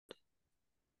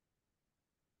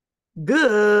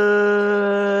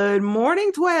Good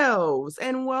morning, 12s,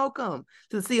 and welcome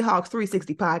to the Seahawks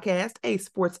 360 podcast, a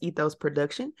sports ethos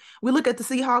production. We look at the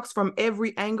Seahawks from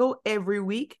every angle every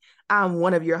week. I'm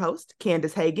one of your hosts,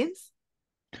 Candace Hagans,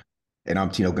 And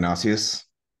I'm Tino Ganasius.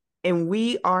 and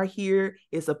we are here.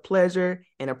 It's a pleasure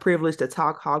and a privilege to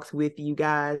talk Hawks with you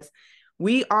guys.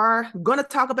 We are going to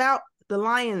talk about the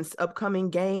Lions' upcoming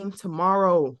game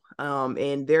tomorrow,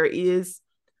 and there is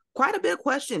quite a bit of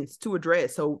questions to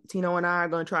address. So Tino and I are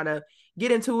going to try to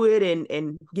get into it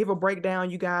and give a breakdown,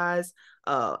 you guys.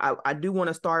 I do want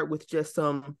to start with just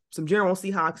some general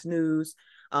Seahawks news.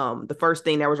 The first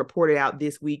thing that was reported out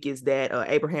this week is that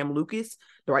Abraham Lucas,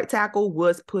 the right tackle,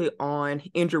 was put on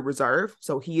injured reserve.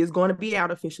 So he is going to be out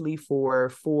officially for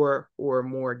 4 or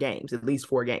more games, at least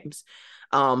 4 games.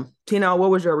 Tino, what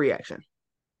was your reaction?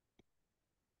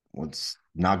 Well, it's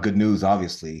not good news,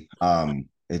 obviously.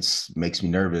 It's makes me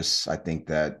nervous. I think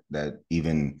that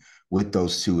even with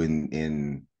those two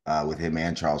in with him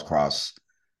and Charles Cross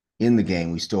in the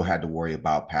game, we still had to worry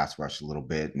about pass rush a little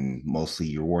bit, and mostly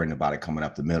you're worrying about it coming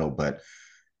up the middle. But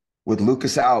with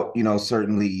Lucas out,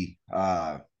 certainly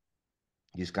you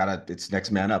just gotta it's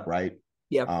next man up, right?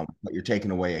 Yeah. But you're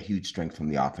taking away a huge strength from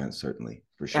the offense, certainly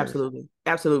for sure. Absolutely.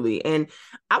 Absolutely. And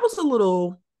I was a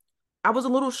little I was a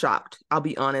little shocked, I'll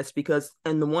be honest, because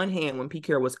on the one hand, when Pete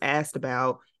Carroll was asked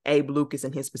about Abe Lucas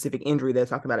and his specific injury, they're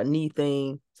talking about a knee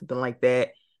thing, something like that,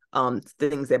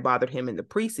 things that bothered him in the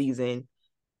preseason.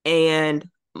 And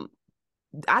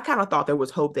I kind of thought there was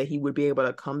hope that he would be able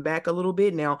to come back a little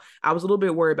bit. Now, I was a little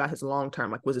bit worried about his long term.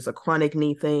 Like, was this a chronic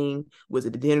knee thing? Was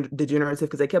it degenerative?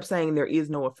 Because they kept saying there is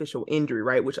no official injury,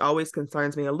 right? Which always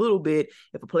concerns me a little bit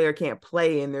if a player can't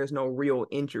play and there's no real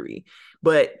injury.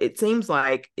 But it seems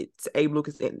like it's Abe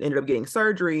Lucas ended up getting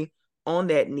surgery on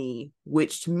that knee,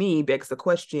 which to me begs the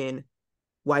question,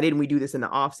 why didn't we do this in the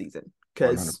offseason?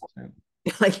 Because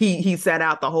 100%. like he sat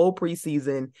out the whole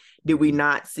preseason. Did we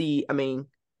not see? I mean,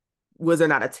 was there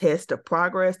not a test of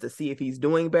progress to see if he's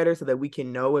doing better so that we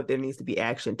can know if there needs to be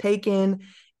action taken?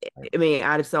 I mean,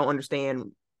 I just don't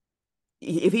understand.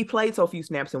 If he played so few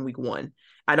snaps in week 1,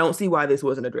 I don't see why this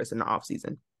wasn't addressed in the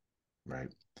offseason. Right.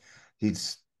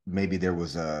 He's maybe there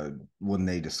was a when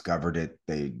they discovered it,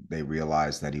 they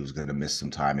realized that he was going to miss some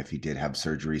time if he did have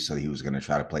surgery, so he was going to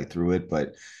try to play through it.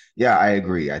 But yeah, I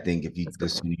agree. I think if you That's a the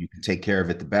good point. sooner you can take care of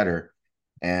it, the better.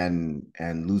 And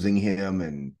losing him,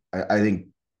 and I think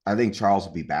Charles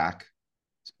will be back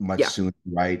much Yeah, sooner,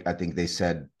 right? I think they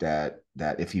said that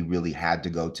if he really had to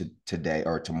go to today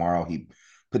or tomorrow, he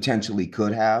potentially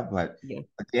could have. But yeah,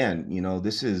 again,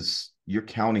 this is you're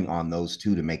counting on those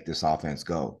two to make this offense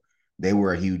go.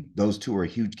 Those two are a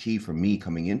huge key for me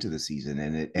coming into the season,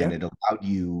 and it yeah. and it allowed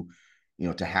you,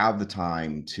 to have the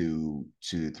time to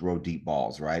throw deep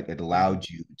balls, right? It Mm-hmm. allowed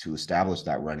you to establish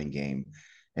that running game.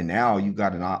 And now you've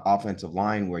got an offensive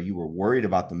line where you were worried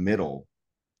about the middle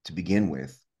to begin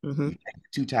with. Mm-hmm. You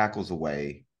take 2 tackles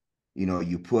away.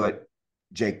 You put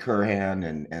Jake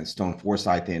Curhan and Stone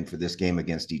Forsythe in for this game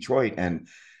against Detroit, and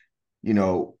you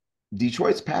know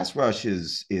Detroit's pass rush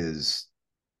is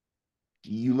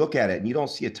you look at it and you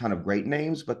don't see a ton of great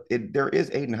names, but there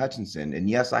is Aiden Hutchinson, and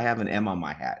yes, I have an M on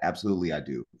my hat. Absolutely, I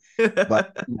do.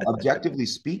 But objectively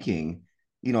speaking,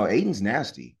 Aiden's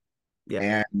nasty,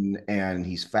 Yeah, and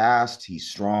he's fast,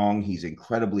 he's strong, he's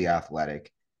incredibly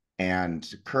athletic. And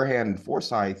Curhan and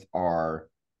Forsyth are,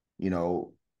 you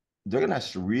know, they're gonna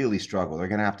have to really struggle. They're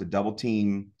gonna have to double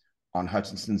team on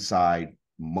Hutchinson's side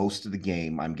most of the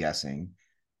game, I'm guessing.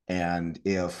 And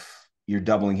if you're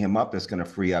doubling him up, it's gonna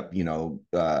free up,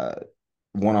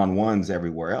 one-on-ones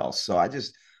everywhere else. So I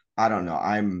don't know.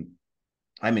 I'm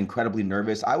incredibly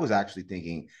nervous. I was actually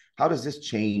thinking, how does this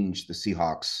change the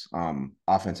Seahawks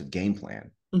offensive game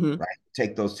plan? mm-hmm. Right?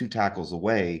 Take those 2 tackles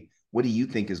away. What do you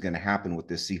think is going to happen with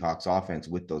this Seahawks offense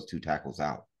with those 2 tackles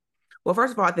out? Well,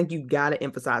 first of all, I think you've got to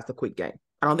emphasize the quick game.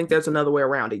 I don't think there's another way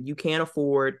around it. You can't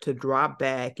afford to drop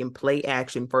back and play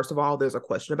action. First of all, there's a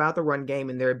question about the run game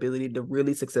and their ability to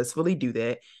really successfully do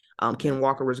that. Yeah. Ken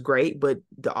Walker was great, but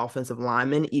the offensive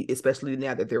linemen, especially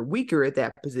now that they're weaker at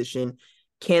that position,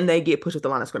 can they get pushed at the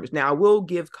line of scrimmage? Now, I will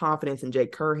give confidence in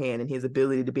Jake Curhan and his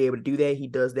ability to be able to do that. He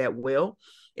does that well,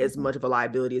 as Mm-hmm. much of a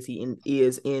liability as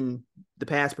is in the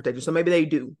pass protection. So maybe they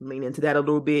do lean into that a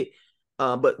little bit.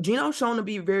 But Gino's shown to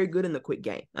be very good in the quick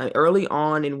game. Early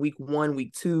on in week 1,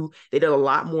 week 2, they did a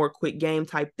lot more quick game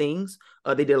type things.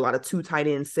 They did a lot of 2 tight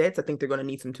end sets. I think they're going to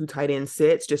need some 2 tight end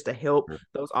sets just to help Sure.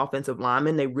 those offensive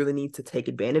linemen. They really need to take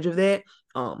advantage of that.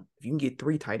 if you can get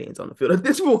 3 tight ends on the field at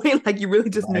this point, like you really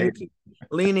just Right. need to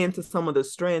lean into some of the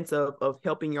strengths of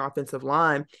helping your offensive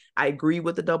line. I agree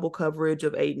with the double coverage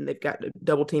of Aiden. They've got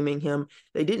double teaming him.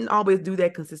 They didn't always do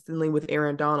that consistently with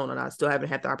Aaron Donald, and I still haven't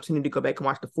had the opportunity to go back and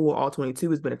watch the full all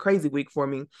 22. It's been a crazy week for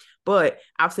me, but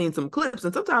I've seen some clips,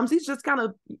 and sometimes he's just kind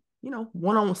of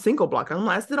one on single block. I'm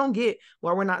like, I still don't get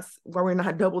why we're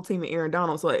not double teaming Aaron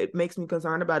Donald. So it makes me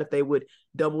concerned about if they would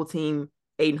double team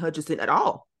Aiden Hutchinson at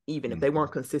all, even if they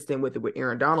weren't consistent with it with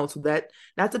Aaron Donald. So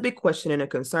that's a big question and a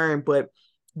concern. But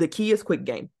the key is quick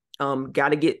game. Got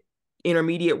to get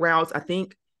intermediate routes. I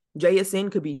think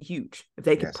JSN could be huge if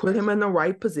they could Yes. put him in the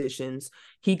right positions.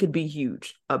 He could be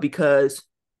huge because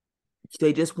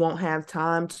they just won't have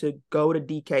time to go to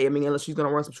DK. I mean, unless she's going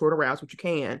to run some shorter routes, which you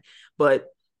can, but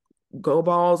go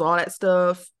balls, all that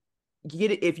stuff.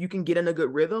 Get it if you can get in a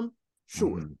good rhythm,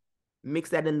 sure. Mm-hmm.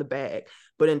 Mix that in the bag.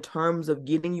 But in terms of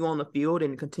getting you on the field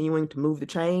and continuing to move the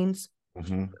chains,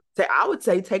 Mm-hmm. I would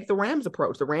say take the Rams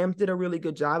approach. The Rams did a really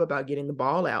good job about getting the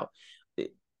ball out.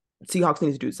 Seahawks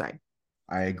need to do the same.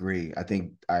 I agree. I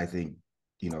think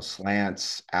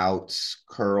slants, outs,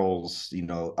 curls,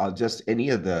 just any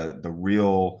of the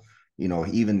real,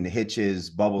 even hitches,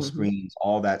 bubble Mm-hmm. screens,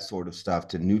 all that sort of stuff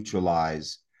to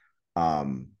neutralize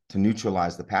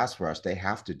the pass rush, they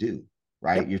have to do,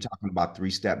 right? Yep. You're talking about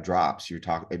 3-step drops. You're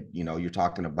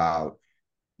talking about,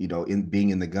 in being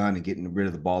in the gun and getting rid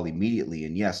of the ball immediately.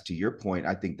 And yes, to your point,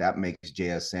 I think that makes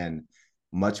JSN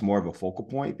much more of a focal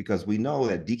point because we know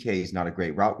that DK is not a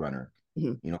great route runner.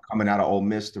 Mm-hmm. Coming out of Ole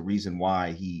Miss, the reason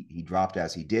why he dropped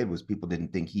as he did was people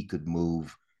didn't think he could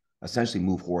essentially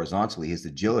move horizontally. His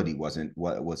agility wasn't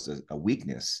what was a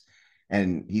weakness,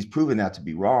 and he's proven that to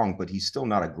be wrong. But he's still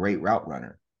not a great route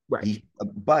runner. Right.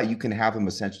 But you can have him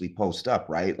essentially post up,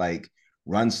 right? Like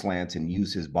run slants and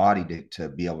use his body to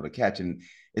be able to catch. And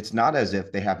it's not as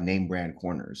if they have name brand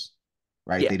corners,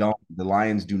 right? Yeah. They don't. The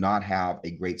Lions do not have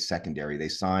a great secondary. They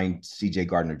signed C.J.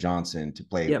 Gardner Johnson to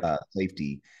play Yep.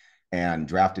 safety, and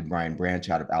drafted Brian Branch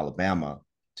out of Alabama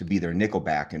to be their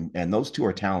nickelback, and those two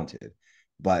are talented,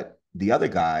 but the other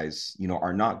guys,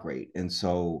 are not great, and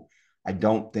so I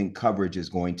don't think coverage is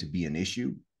going to be an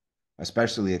issue,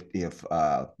 especially if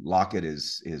Lockett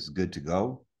is good to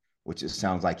go, which it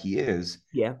sounds like he is.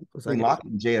 Yeah. Looks like Between it is.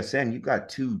 Lockett and JSN, you've got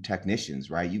two technicians,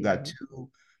 right? You got Mm-hmm. two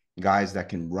guys that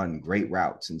can run great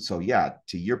routes. And so, yeah,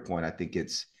 to your point, I think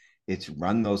it's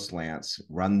run those slants,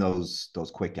 run those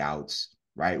quick outs,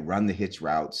 right? Run the hitch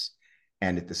routes.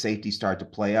 And if the safeties start to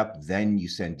play up, then you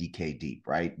send DK deep,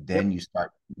 right? Then Yep. you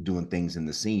start doing things in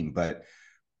the seam. But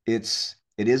it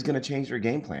is going to change their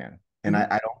game plan. And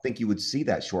Mm-hmm. I don't think you would see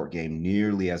that short game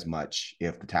nearly as much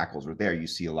if the tackles were there. You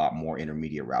see a lot more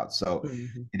intermediate routes. So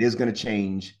Mm-hmm. it is going to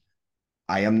change.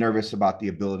 I am nervous about the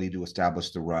ability to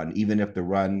establish the run, even if the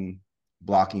run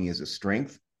blocking is a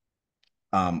strength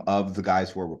of the guys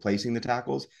who are replacing the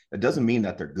tackles. That doesn't mean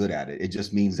that they're good at it. It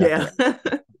just means that Yeah.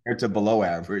 they're to below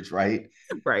average, right?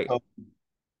 Right. So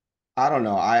I don't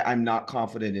know. I'm not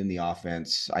confident in the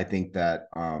offense. I think that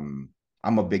I'm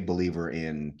a big believer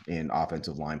in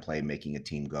offensive line play making a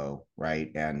team go, right?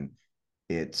 And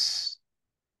it's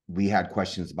we had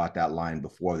questions about that line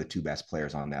before the two best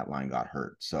players on that line got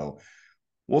hurt. So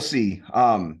we'll see.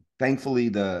 Thankfully,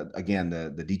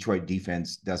 the Detroit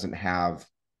defense doesn't have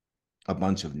a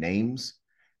bunch of names,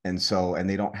 and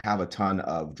they don't have a ton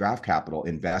of draft capital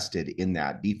invested in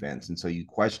that defense, and so you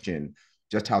question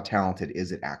just how talented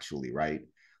is it actually, right?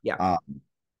 Yeah. Um,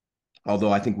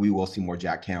 Although I think we will see more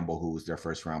Jack Campbell, who was their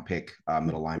first round pick,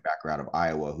 middle linebacker out of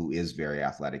Iowa, who is very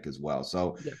athletic as well.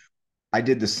 So Yeah. I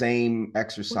did the same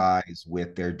exercise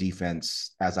with their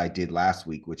defense as I did last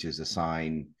week, which is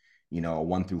assign, a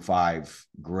 1 through 5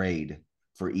 grade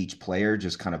for each player,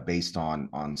 just kind of based on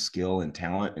skill and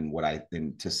talent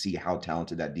and to see how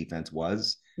talented that defense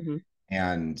was. Mm-hmm.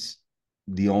 And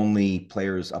the only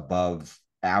players above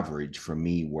average for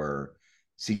me were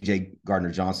CJ Gardner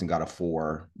Johnson got a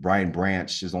 4. Brian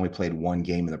Branch has only played one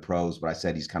game in the pros, but I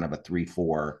said he's kind of a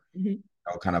 3-4,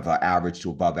 Mm-hmm. kind of average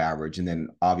to above average. And then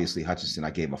obviously Hutchinson,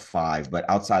 I gave a 5. But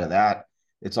outside of that,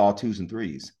 it's all 2s and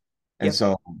 3s. And Yeah.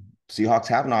 so Seahawks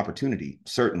have an opportunity,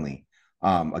 certainly,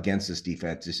 against this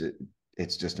defense.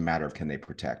 It's just a matter of can they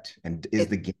protect? And is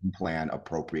the game plan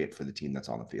appropriate for the team that's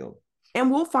on the field?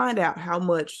 And we'll find out how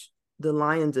much the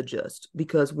Lions adjust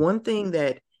because one thing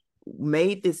that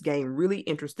made this game really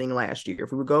interesting last year.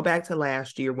 If we would go back to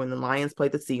last year when the Lions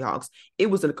played the Seahawks, it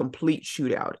was a complete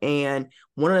shootout. And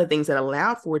one of the things that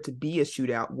allowed for it to be a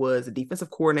shootout was the defensive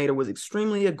coordinator was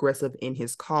extremely aggressive in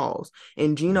his calls.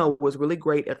 And Geno was really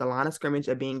great at the line of scrimmage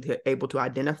at being able to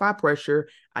identify pressure,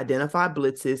 identify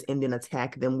blitzes, and then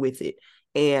attack them with it.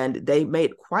 And they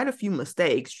made quite a few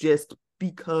mistakes just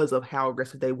because of how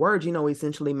aggressive they were. Geno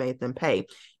essentially made them pay.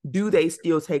 Do they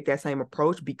still take that same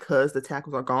approach because the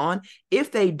tackles are gone?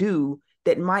 If they do,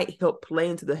 that might help play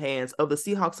into the hands of the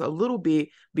Seahawks a little bit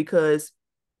because,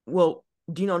 well,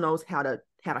 Geno knows how to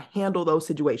handle those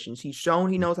situations. He's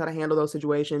shown he knows how to handle those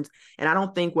situations. And I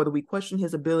don't think whether we question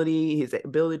his ability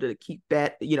to keep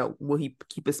that, will he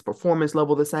keep his performance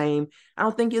level the same? I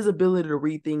don't think his ability to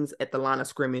read things at the line of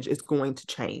scrimmage is going to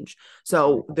change.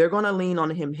 So they're going to lean on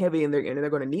him heavy, and they're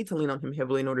going to need to lean on him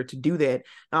heavily in order to do that.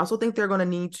 I also think they're going to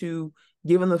need to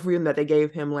give him the freedom that they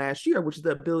gave him last year, which is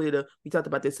the ability to, we talked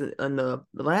about this in the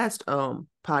last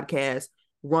podcast,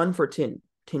 run for 10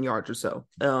 yards or so.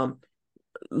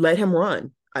 Let him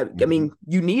run. I mean,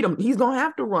 you need him. He's going to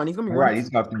have to run. He's going to be right. He's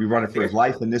going to have to be running for his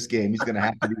life in this game. He's going to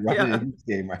have to be running yeah. in this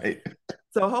game, right?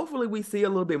 So hopefully we see a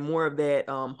little bit more of that.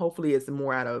 Hopefully it's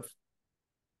more out of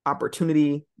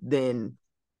opportunity than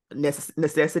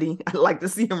necessity. I like to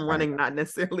see him running, not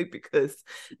necessarily because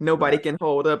nobody can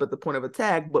hold up at the point of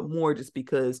attack, but more just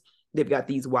because they've got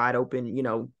these wide open,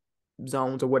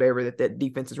 zones or whatever that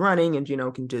defense is running, and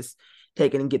can just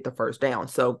take it and get the first down.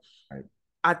 So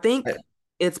I think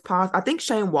it's possible. I think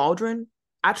Shane Waldron,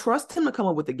 I trust him to come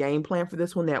up with a game plan for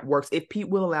this one that works if Pete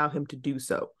will allow him to do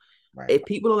so. If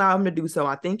Pete will allow him to do so,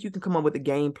 I think you can come up with a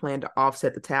game plan to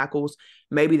offset the tackles.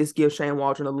 Maybe this gives Shane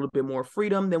Waldron a little bit more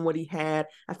freedom than what he had.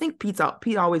 I think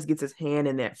Pete always gets his hand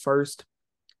in that first,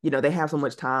 they have so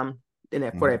much time in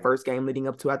that for that first game leading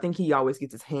up to. I think he always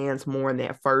gets his hands more in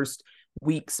that first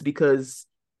weeks because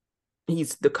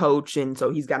he's the coach, and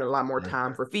so he's got a lot more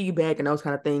time for feedback and those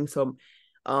kind of things. So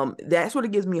that sort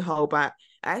of gives me hope. I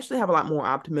actually have a lot more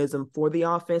optimism for the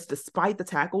offense, despite the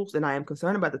tackles, and I am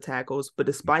concerned about the tackles. But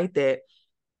despite that,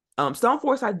 Stone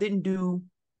Forsythe didn't do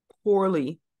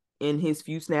poorly in his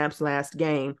few snaps last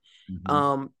game.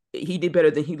 He did better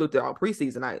than he looked at all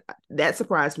preseason. That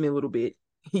surprised me a little bit.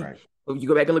 If you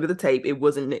go back and look at the tape, it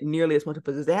wasn't nearly as much of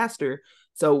a disaster.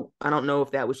 So I don't know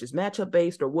if that was just matchup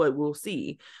based or what. We'll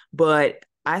see. But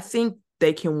I think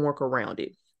they can work around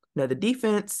it. Now the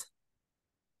defense,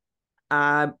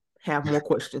 I have more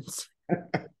questions.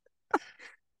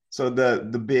 So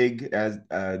the big,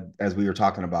 as we were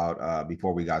talking about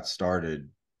before we got started,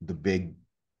 the big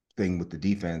thing with the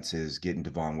defense is getting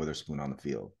Devon Witherspoon on the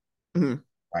field.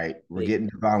 Right? We're getting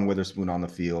Devon Witherspoon on the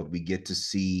field. We get to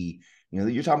see,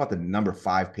 you're talking about the number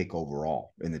 5 pick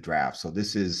overall in the draft. So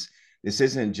this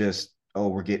isn't just, oh,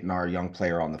 we're getting our young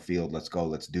player on the field. Let's go.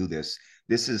 Let's do this.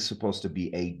 This is supposed to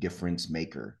be a difference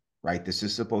maker, right? This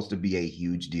is supposed to be a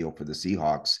huge deal for the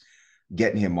Seahawks,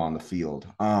 getting him on the field.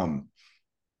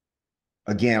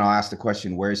 Again, I'll ask the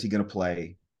question, where is he going to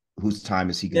play? Whose time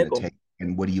is he going to take?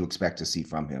 And what do you expect to see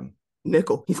from him?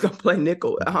 Nickel. He's going to play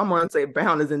nickel. I'm going to say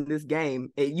Brown is in this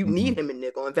game. You need him in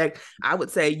nickel. In fact, I would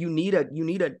say you need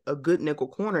a good nickel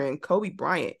corner, and Kobe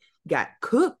Bryant got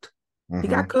cooked. He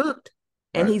got cooked.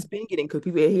 And he's been getting cooked.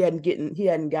 He hadn't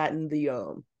gotten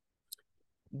the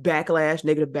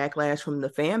negative backlash from the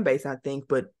fan base, I think,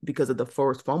 but because of the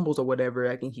forced fumbles or whatever,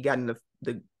 I think he got in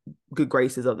the good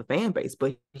graces of the fan base.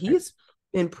 But he's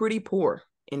been pretty poor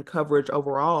in coverage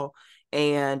overall,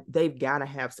 and they've got to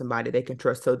have somebody they can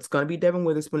trust. So it's going to be Devon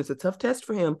Witherspoon. It's a tough test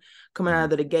for him coming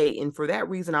out of the gate, and for that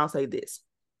reason, I'll say this.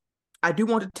 I do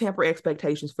want to temper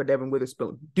expectations for Devon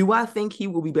Witherspoon. Do I think he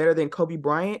will be better than Kobe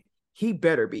Bryant? He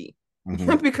better be.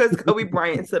 Because Kobe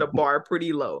Bryant set a bar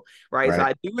pretty low, right? So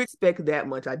I do expect that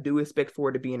much. I do expect for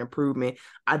it to be an improvement.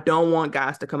 I don't want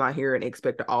guys to come out here and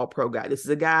expect an all-pro guy. This is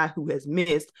a guy who has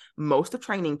missed most of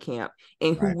training camp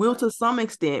and who will, to some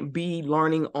extent, be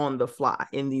learning on the fly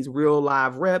in these real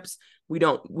live reps. We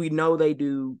know they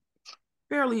do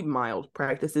fairly mild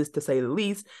practices, to say the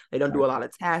least. They don't do a lot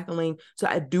of tackling. So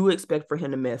I do expect for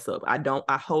him to mess up.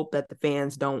 I hope that the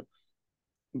fans don't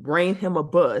rain him a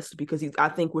bust, because I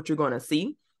think what you're going to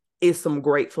see is some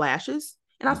great flashes,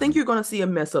 and I think you're going to see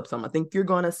him mess up some. I think you're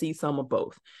going to see some of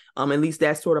both. At least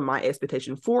that's sort of my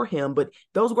expectation for him. But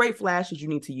those great flashes you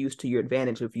need to use to your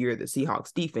advantage if you're the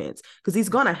Seahawks defense, because he's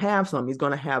going to have some. He's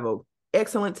going to have a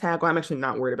excellent tackle. I'm actually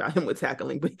not worried about him with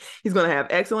tackling, but he's going to have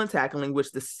excellent tackling,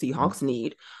 which the Seahawks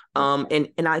need. And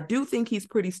I do think he's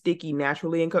pretty sticky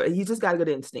naturally, and he's just got a good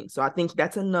instinct. So I think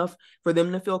that's enough for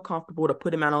them to feel comfortable to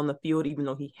put him out on the field, even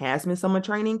though he has missed some of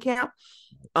training camp.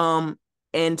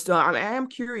 And so I am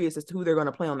curious as to who they're going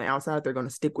to play on the outside. If they're going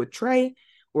to stick with Trey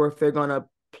or if they're going to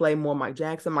play more Mike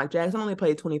Jackson. Mike Jackson only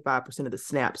played 25% of the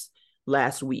snaps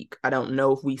last week. I don't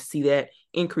know if we see that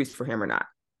increase for him or not.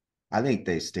 I think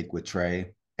they stick with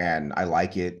Trey, and I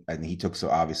like it. And he took, so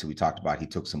obviously we talked about, he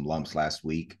took some lumps last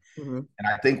week. Mm-hmm. And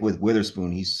I think with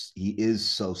Witherspoon, he is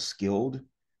so skilled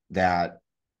that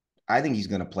I think he's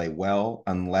going to play well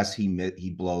unless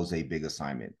he blows a big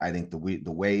assignment. I think the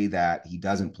way that he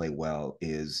doesn't play well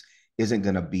isn't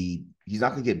going to be, he's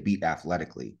not going to get beat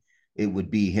athletically. It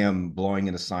would be him blowing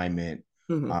an assignment,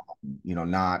 Mm-hmm.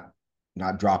 um,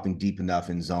 not dropping deep enough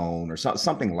in zone or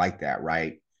something like that,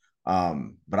 right?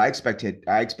 But I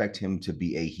expect him to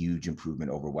be a huge improvement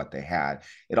over what they had.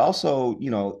 It also,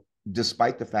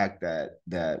 despite the fact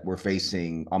that we're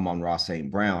facing Amon-Ra St.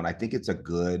 Brown, I think it's a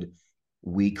good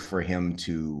week for him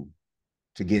to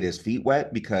get his feet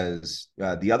wet because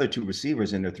the other two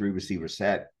receivers in their three receiver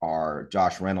set are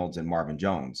Josh Reynolds and Marvin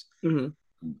Jones. Mm-hmm.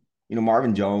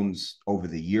 Marvin Jones over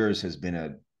the years has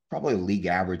been probably a league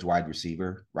average wide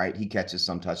receiver, right? He catches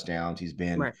some touchdowns. He's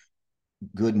been Right.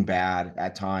 good and bad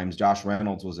at times. Josh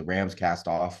Reynolds was a Rams cast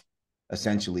off,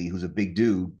 essentially, who's a big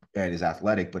dude and is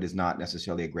athletic, but is not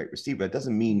necessarily a great receiver. It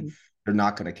doesn't mean Mm-hmm. they're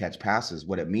not going to catch passes.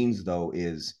 What it means, though,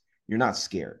 is you're not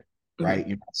scared, Mm-hmm. right?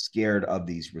 You're not scared of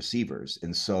these receivers.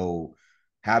 And so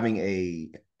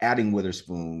adding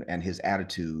Witherspoon and his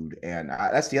attitude, and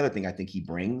that's the other thing I think he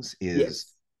brings is Yes.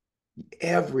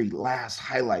 every last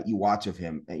highlight you watch of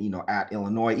him, at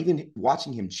Illinois, even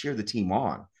watching him cheer the team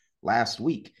on last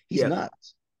week, he's Yeah.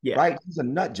 nuts, Yeah. right? He's a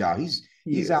nut job. He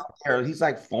He's is. out there. He's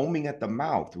like foaming at the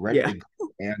mouth, ready Yeah. to go.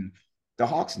 And the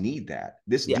Hawks need that.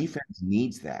 This Yeah. defense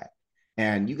needs that.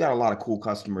 And you got a lot of cool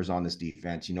customers on this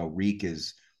defense. Reek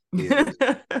is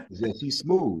he's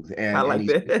smooth I and like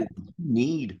he's that. cool. You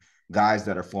need guys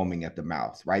that are foaming at the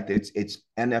mouth, right? It's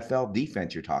NFL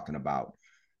defense you're talking about.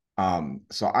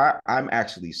 So I'm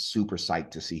actually super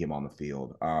psyched to see him on the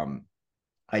field.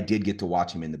 I did get to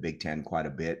watch him in the Big Ten quite a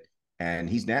bit, and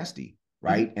he's nasty,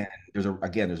 Mm-hmm. right? And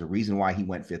there's a reason why he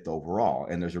went fifth overall,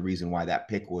 and there's a reason why that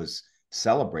pick was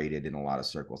celebrated in a lot of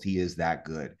circles. He is that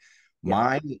good. Yeah.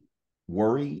 My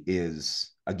worry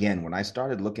is, again, when I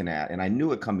started looking at, and I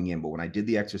knew it coming in, but when I did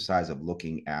the exercise of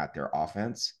looking at their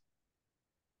offensive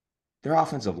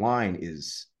line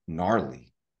is gnarly.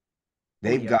 Oh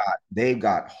They've yeah. got they've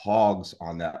got hogs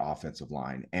on that offensive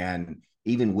line, and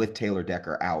even with Taylor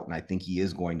Decker out, and I think he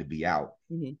is going to be out.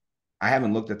 Mm-hmm. I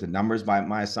haven't looked at the numbers, but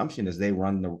my assumption is they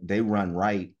run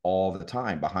right all the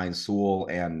time behind Sewell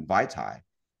and Vaitai.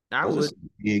 I would.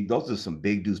 Those are some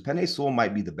big dudes. Penei Sewell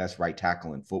might be the best right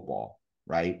tackle in football,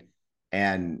 right?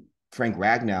 And Frank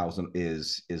Ragnow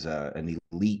is an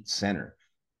elite center.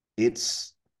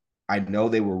 It's I know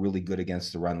they were really good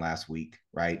against the run last week,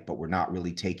 right? But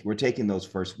we're taking those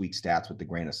first week stats with a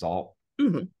grain of salt.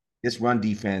 Mm-hmm. This run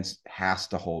defense has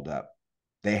to hold up.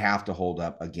 They have to hold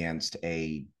up against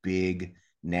a big,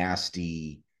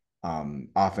 nasty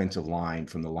offensive line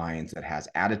from the Lions that has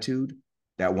attitude,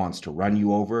 that wants to run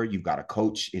you over. You've got a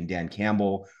coach in Dan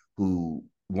Campbell who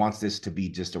wants this to be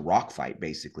just a rock fight,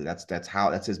 basically.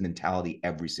 That's his mentality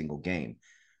every single game.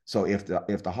 So if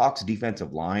the Hawks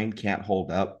defensive line can't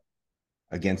hold up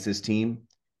against this team,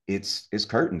 it's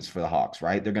curtains for the Hawks,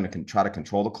 right? They're going to try to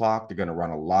control the clock. They're going to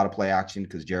run a lot of play action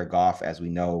because Jared Goff, as we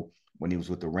know, when he was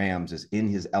with the Rams, is in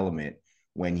his element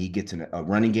when he gets a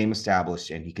running game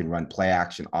established and he can run play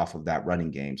action off of that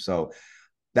running game. So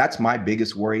that's my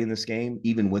biggest worry in this game,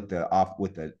 even with the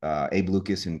Abe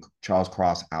Lucas and Charles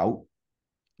Cross out.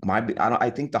 I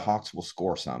think the Hawks will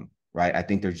score some, right? I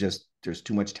think there's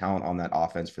too much talent on that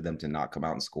offense for them to not come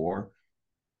out and score.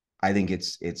 I think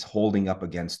it's holding up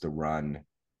against the run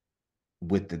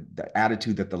with the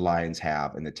attitude that the Lions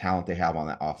have and the talent they have on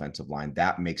that offensive line.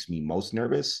 That makes me most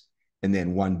nervous. And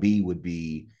then 1B would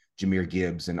be Jahmyr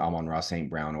Gibbs and Amon-Ra St.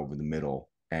 Brown over the middle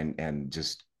and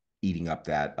just eating up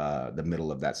that the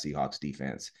middle of that Seahawks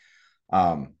defense.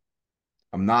 Um,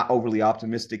 I'm not overly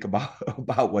optimistic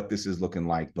about what this is looking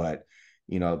like, but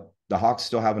the Hawks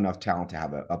still have enough talent to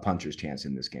have a puncher's chance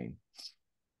in this game.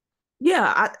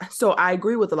 Yeah, so I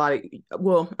agree with a lot of.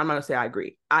 Well, I'm not gonna say I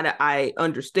agree. I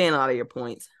understand a lot of your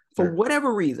points. For Sure.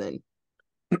 whatever reason,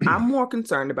 I'm more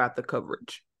concerned about the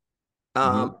coverage.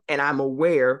 Mm-hmm. And I'm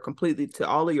aware completely to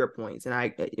all of your points, and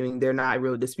I mean they're not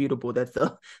really disputable that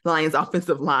the Lions'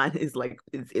 offensive line is like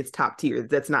it's top tier.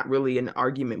 That's not really an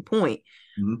argument point.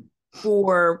 Mm-hmm.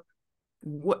 For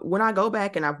when I go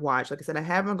back and I've watched, like I said, I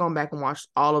haven't gone back and watched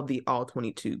all of the all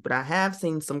 22, but I have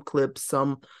seen some clips,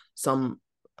 some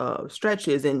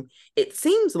stretches, and it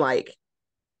seems like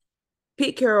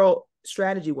Pete Carroll,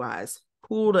 strategy wise,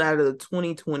 pulled out of the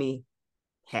 2020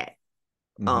 hat.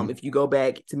 Mm-hmm. If you go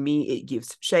back, to me, it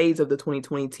gives shades of the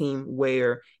 2020 team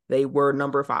where they were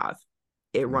number 5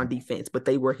 at run Mm-hmm. defense, but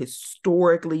they were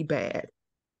historically bad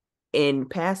in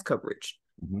pass coverage.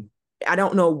 Mm-hmm. I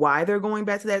don't know why they're going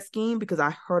back to that scheme, because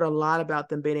I heard a lot about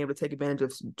them being able to take advantage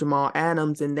of Jamal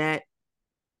Adams, and that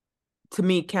to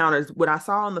me counters what I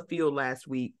saw on the field last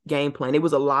week game plan. It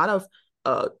was a lot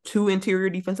of 2 interior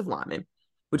defensive linemen,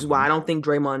 which is why Mm-hmm. I don't think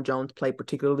Draymond Jones played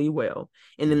particularly well.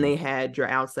 And then Mm-hmm. they had your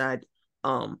outside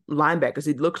linebackers.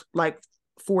 It looked like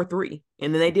 4-3.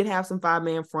 And then they did have some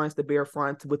 5-man fronts, the bare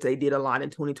fronts, which they did a lot in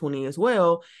 2020 as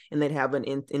well. And they'd have an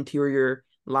interior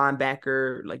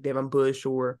linebacker like Devin Bush,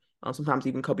 or sometimes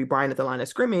even Kobe Bryant at the line of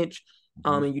scrimmage.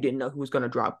 Mm-hmm. And you didn't know who was going to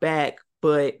drop back,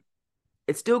 but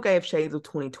it still gave shades of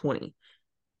 2020.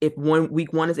 If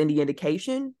week one is any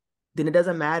indication, then it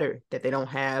doesn't matter that they don't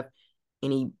have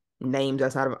any names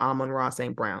outside of Amon-Ra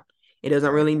St. Brown. It doesn't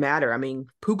Right. really matter. I mean,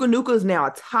 Puka is now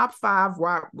a top 5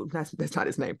 wide. That's not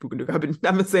his name, Puka. I've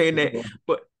been saying that,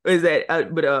 but is that?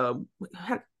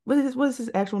 What is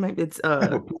his actual name? It's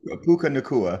Puka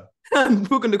Nakua.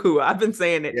 Puka. I've been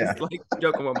saying it Yeah. just like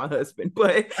joking with my husband,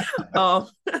 but um,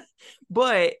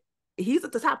 but he's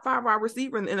at the top 5 wide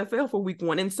receiver in the NFL for week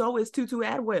one, and so is Tutu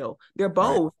Atwell. They're Right.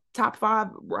 both top 5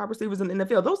 wide receivers in the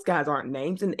NFL. Those guys aren't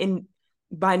names, and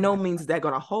by no means is that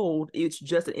going to hold. It's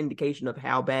just an indication of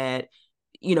how bad.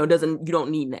 You don't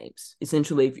need names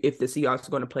essentially if the Seahawks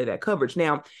are going to play that coverage.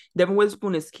 Now, Devin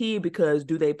Witherspoon is key, because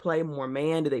do they play more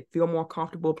man? Do they feel more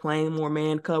comfortable playing more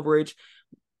man coverage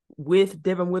with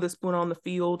Devin Witherspoon on the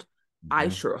field? I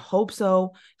Mm-hmm. sure hope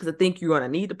so, because I think you're going to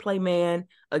need to play man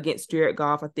against Jared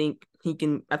Goff. I think he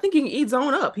can. I think he can eat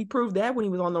zone up. He proved that when he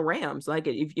was on the Rams. Like,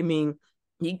 if you mean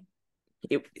he,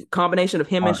 combination of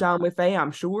him and Smart. Sean McVay,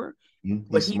 I'm sure,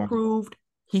 but He's he smart. proved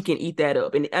he can eat that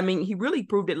up. And I mean, he really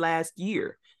proved it last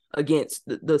year against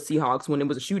the Seahawks when it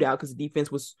was a shootout, because the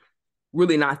defense was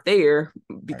really not there,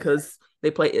 Right. because they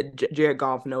play. Jared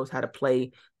Goff knows how to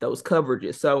play those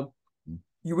coverages. So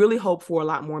you really hope for a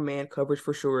lot more man coverage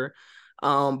for sure.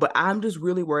 But I'm just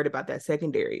really worried about that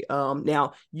secondary.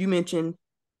 Now you mentioned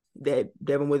that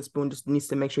Devin Witherspoon just needs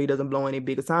to make sure he doesn't blow any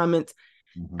big assignments.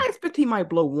 Mm-hmm. I expect he might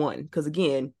blow one, because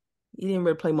again, he didn't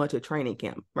really play much at training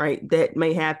camp, right? That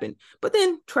may happen. But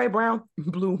then Trey Brown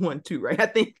blew one too, right? I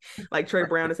think like Trey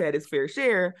Brown has had his fair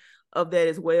share of that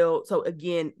as well. So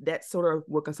again, that's sort of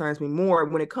what concerns me more.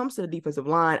 When it comes to the defensive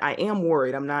line, I am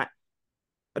worried. I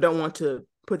don't want to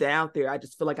put that out there. I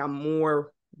just feel like I'm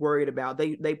more worried about.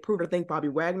 They proved, I think Bobby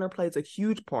Wagner plays a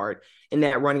huge part in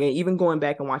that running game. Even going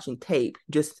back and watching tape,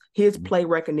 just his play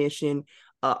recognition.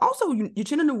 Also,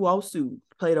 Uchenna Nwosu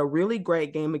played a really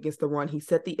great game against the run. He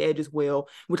set the edge as well,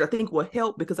 which I think will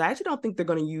help, because I actually don't think they're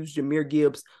going to use Jahmyr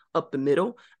Gibbs up the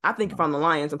middle. I think if No. I'm the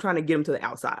Lions, I'm trying to get him to the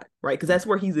outside, right? Because that's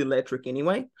where he's electric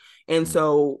anyway. And Mm-hmm.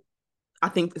 so I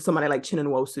think somebody like Uchenna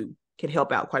Nwosu can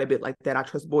help out quite a bit like that. I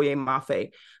trust Boye Mafe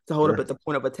to hold up Sure. at the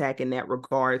point of attack in that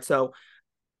regard. So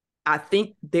I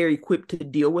think they're equipped to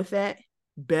deal with that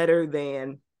better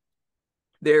than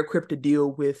they're equipped to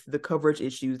deal with the coverage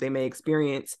issues they may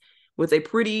experience with a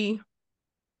pretty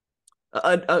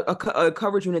a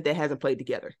coverage unit that hasn't played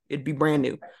together. It'd be brand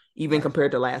new, even Right.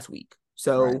 compared to last week. Right.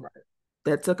 So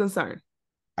that's a concern.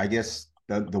 I guess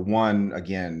the one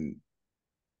again,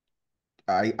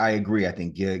 I agree. I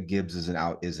think Gibbs is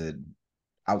an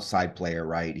outside player,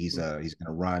 right? He's going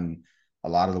to run a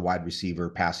lot of the wide receiver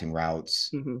passing routes.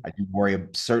 Mm-hmm. I do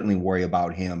certainly worry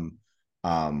about him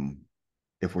um,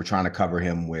 if we're trying to cover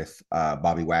him with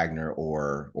Bobby Wagner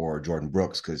or Jordan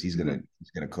Brooks, because Mm-hmm.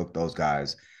 he's gonna cook those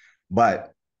guys.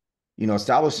 But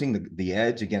establishing the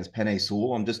edge against Penei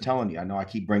Sewell, I'm just telling you. I know I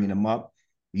keep bringing him up.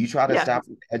 You try to Yeah.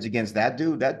 establish the edge against that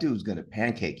dude. That dude's gonna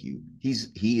pancake you.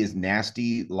 He is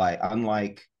nasty. Like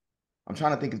unlike I'm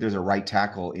trying to think if there's a right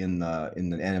tackle in the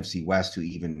NFC West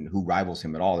who rivals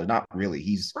him at all. There's not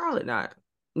really. Probably not.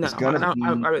 No, It's gonna I be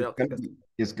really it's don't think gonna that's. be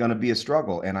it's gonna be a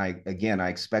struggle. And I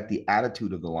expect the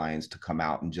attitude of the Lions to come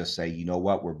out and just say, you know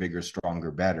what, we're bigger,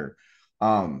 stronger, better.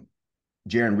 Um,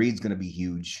 Jaron Reed's gonna be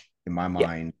huge in my Yeah.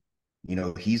 mind.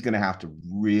 He's gonna have to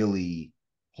really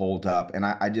hold up. And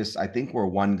I think we're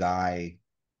one guy.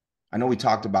 I know we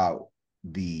talked about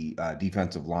the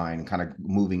defensive line kind of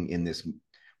moving in this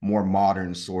more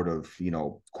modern sort of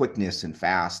quickness and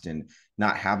fast and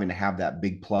not having to have that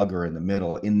big plugger in the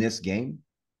middle in this game.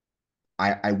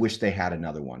 I wish they had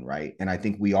another one, right? And I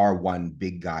think we are one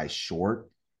big guy short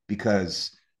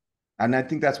because, and I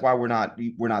think that's why we're not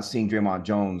seeing Draymond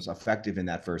Jones effective in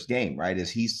that first game, right?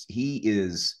 He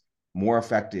is more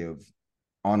effective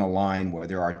on a line where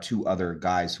there are 2 other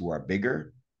guys who are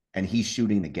bigger, and he's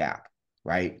shooting the gap,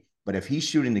 right? But if he's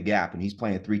shooting the gap and he's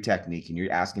playing 3 technique and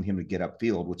you're asking him to get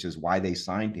upfield, which is why they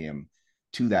signed him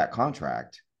to that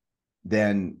contract,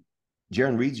 then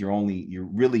Jaron Reed's you're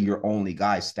really your only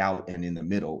guy stout and in the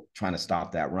middle trying to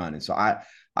stop that run. And so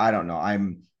I don't know. I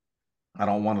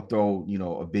don't want to throw,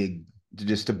 a big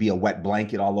just to be a wet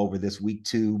blanket all over this week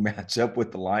 2 matchup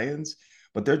with the Lions,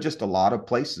 but there's just a lot of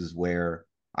places where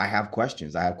I have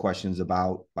questions. I have questions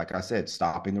about, like I said,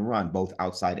 stopping the run, both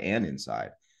outside and inside.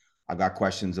 I've got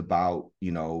questions about,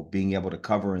 being able to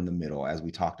cover in the middle, as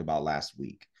we talked about last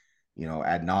week,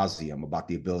 ad nauseum about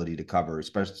the ability to cover,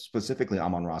 specifically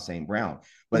Amon-Ra St. Brown.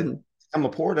 But Sam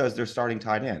Laporta is their starting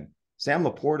tight end. Sam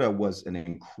Laporta was an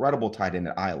incredible tight end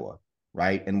at Iowa,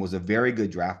 right? And was a very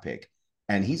good draft pick.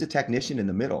 And he's a technician in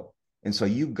the middle. And so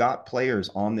you've got players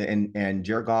on and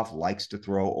Jared Goff likes to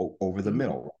throw over the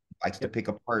middle, likes to pick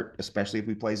apart, especially if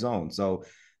we play zone. So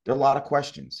there are a lot of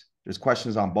questions. There's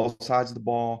questions on both sides of the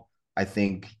ball. I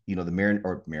think,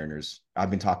 the Mariners, I've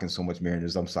been talking so much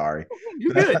Mariners, I'm sorry.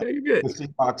 You're good. You're good. The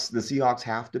Seahawks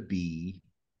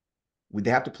they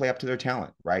have to play up to their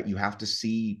talent, right? You have to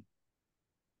see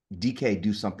DK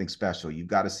do something special. You've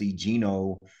got to see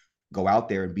Geno go out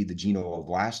there and be the Geno of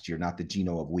last year, not the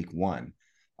Geno of week 1.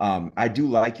 I do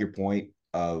like your point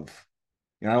of,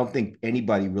 I don't think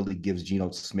anybody really gives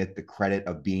Geno Smith the credit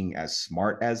of being as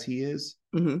smart as he is.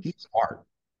 He's smart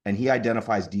and he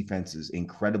identifies defenses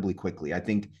incredibly quickly. I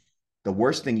think the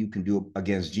worst thing you can do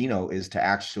against Geno is to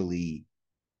actually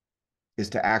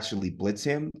blitz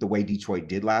him the way Detroit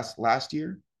did last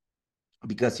year,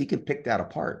 because he can pick that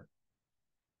apart.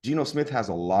 Geno Smith has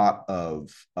a lot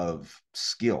of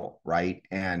skill, right?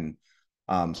 And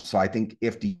so I think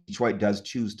if Detroit does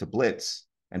choose to blitz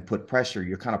and put pressure,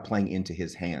 you're kind of playing into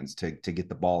his hands to get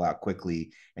the ball out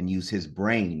quickly and use his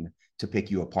brain to pick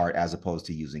you apart as opposed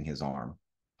to using his arm.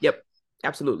 Yep,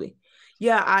 absolutely.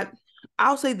 Yeah,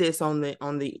 I'll say this on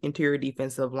the interior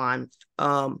defensive line.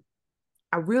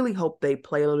 I really hope they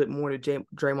play a little bit more to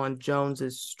Draymond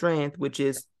Jones's strength, which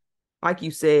is, like you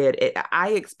said, I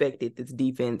expected this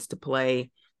defense to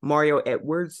play Mario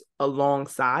Edwards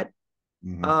alongside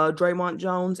Draymond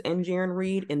Jones and Jaron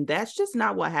Reed, and that's just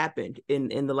not what happened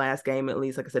in the last game. At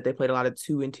least, like I said, they played a lot of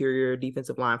 2 interior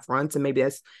defensive line fronts, and maybe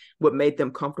that's what made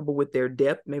them comfortable with their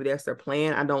depth. Maybe that's their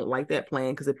plan. I don't like that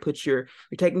plan because it puts you're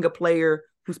taking a player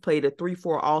who's played a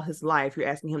 3-4 all his life. You're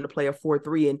asking him to play a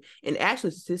 4-3, and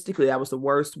actually statistically, that was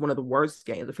one of the worst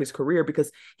games of his career,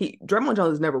 because Draymond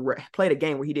Jones has never played a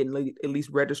game where he didn't at least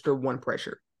register 1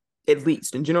 pressure, at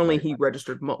least, and generally he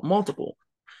registered multiple.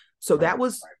 So that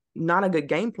was not a good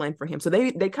game plan for him. So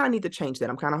they kind of need to change that.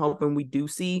 I'm kind of hoping we do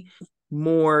see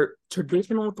more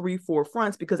traditional 3-4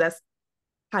 fronts, because that's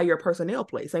how your personnel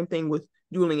play. Same thing with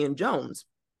Julian Jones.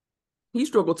 He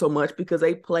struggled so much because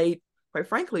they played, quite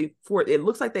frankly, it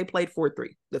looks like they played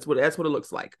 4-3. That's what it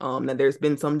looks like. Now there's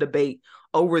been some debate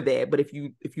over that, but if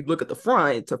you look at the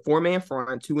front, it's a 4-man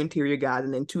front, 2 interior guys,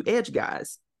 and then 2 edge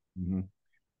guys.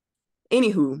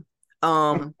 Anywho,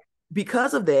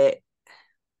 because of that,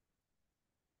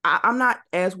 I'm not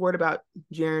as worried about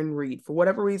Jaron Reed. For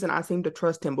whatever reason, I seem to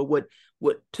trust him. But what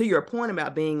to your point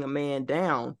about being a man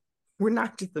down, we're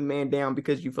not just a man down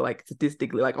because you feel like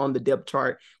statistically, like on the depth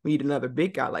chart, we need another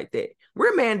big guy like that.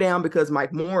 We're a man down because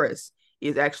Mike Morris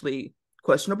is actually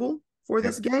questionable for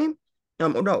this game.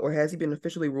 No, or has he been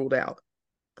officially ruled out?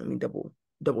 Let me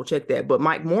double check that. But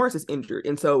Mike Morris is injured,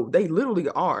 and so they literally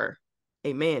are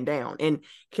a man down. And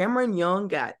Cameron Young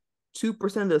got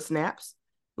 2% of the snaps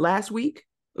last week,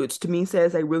 which to me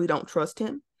says they really don't trust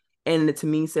him. And it to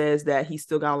me says that he's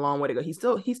still got a long way to go. He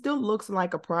still looks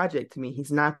like a project to me.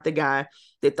 He's not the guy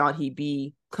that thought he'd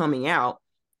be coming out.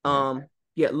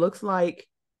 It looks like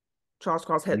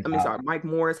Mike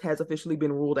Morris has officially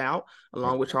been ruled out,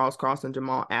 along with Charles Cross and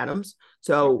Jamal Adams.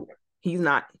 So he's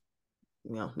not,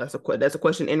 that's a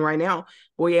question. And right now,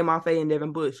 Boye Mafe and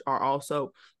Devin Bush are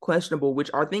also questionable, which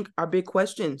I think are big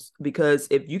questions, because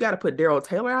if you got to put Darrell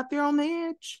Taylor out there on the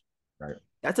edge, right,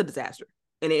 that's a disaster.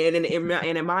 And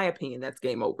in my opinion, that's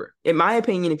game over. In my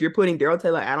opinion, if you're putting Darrell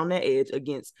Taylor out on that edge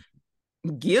against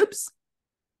Gibbs,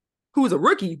 who's a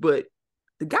rookie, but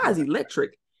the guy's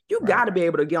electric, you got to be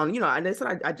able to get on, and that's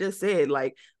what I just said.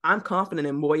 Like, I'm confident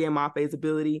in Boye Mafe's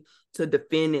ability to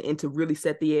defend and to really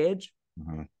set the edge.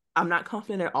 I'm not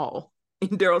confident at all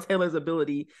in Darrell Taylor's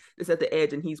ability to set the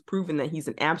edge, and he's proven that he's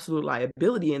an absolute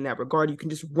liability in that regard. You can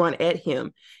just run at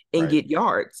him and get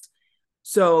yards.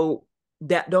 So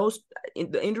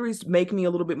the injuries make me a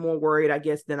little bit more worried, I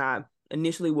guess, than I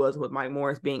initially was with Mike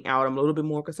Morris being out. I'm a little bit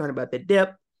more concerned about the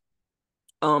depth.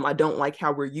 I don't like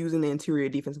how we're using the interior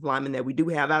defensive linemen that we do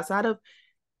have outside of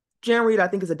Jan Reed, I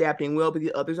think, is adapting well, but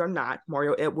the others are not.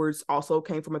 Mario Edwards also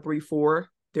came from a 3-4.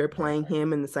 They're Right. playing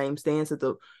him in the same stance at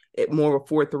more of a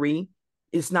 4-3.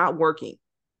 It's not working.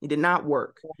 It did not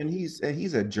work. And he's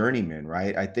a journeyman,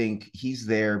 right? I think he's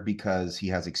there because he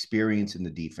has experience in the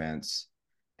defense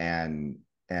and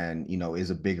is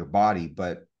a bigger body.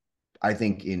 But I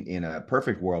think in a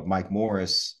perfect world, Mike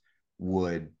Morris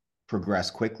would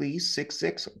progress quickly. He's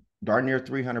 6'6", darn near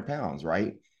 300 pounds,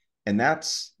 right? And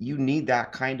that's you need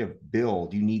that kind of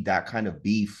build. You need that kind of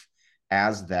beef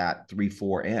as that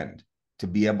 3-4 end to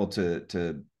be able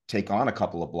to take on a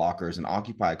couple of blockers and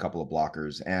occupy a couple of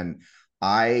blockers. And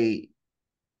I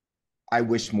I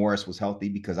wish Morris was healthy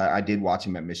because I did watch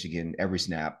him at Michigan every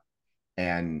snap,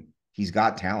 and he's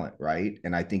got talent, right?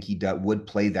 And I think would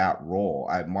play that role.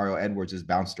 Mario Edwards has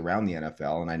bounced around the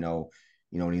NFL, and I know,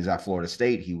 when he was at Florida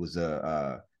State, he was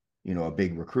a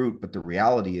big recruit. But the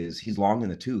reality is, he's long in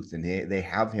the tooth, and they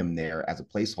have him there as a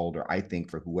placeholder, I think,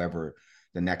 for whoever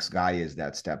the next guy is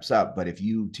that steps up. But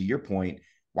to your point,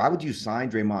 why would you sign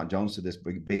Draymond Jones to this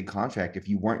big contract if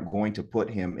you weren't going to put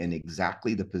him in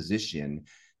exactly the position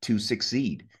to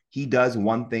succeed? He does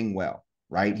one thing well,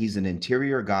 right? He's an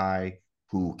interior guy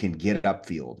who can get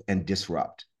upfield and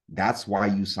disrupt. That's why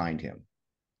you signed him.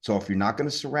 So if you're not going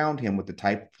to surround him with the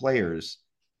type of players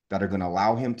that are going to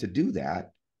allow him to do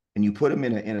that, and you put him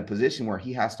in a position where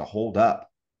he has to hold up,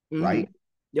 Mm-hmm. right, at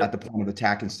Yep. the point of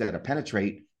attack instead of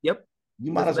penetrate, Yep.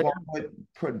 you might Doesn't as matter. well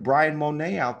put Brian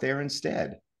Monet out there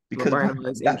instead, Well, because Brian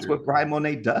was that's injured. what Brian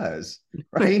Monet does,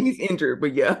 right? He's injured,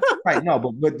 but yeah. Right. No,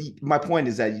 but my point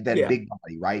is that Yeah. big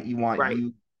body, right? You want Right.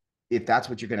 you if that's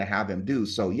what you're going to have him do.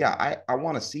 So yeah, I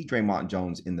want to see Draymond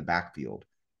Jones in the backfield.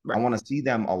 I Right. want to see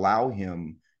them allow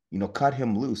him, cut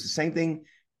him loose. The same thing,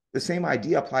 the same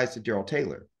idea applies to Daryl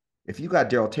Taylor. If you got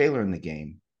Daryl Taylor in the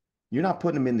game, you're not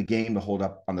putting him in the game to hold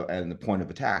up on the point of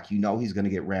attack. You know he's going to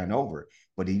get ran over.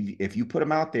 But if you put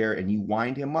him out there and you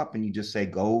wind him up and you just say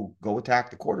go attack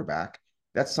the quarterback,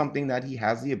 that's something that he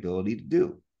has the ability to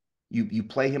do. You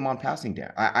play him on passing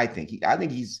down. I think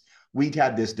he's we've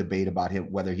had this debate about him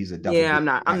whether he's a double Yeah,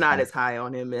 digit. I'm not as high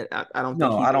on him. I don't think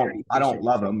No, he's very I don't efficient.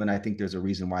 love him, and I think there's a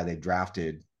reason why they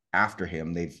drafted after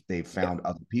him. They've Yeah. found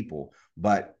other people,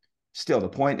 but still, the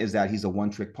point is that he's a one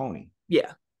trick pony.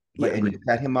 Yeah. Yeah. And Agree. you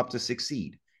set him up to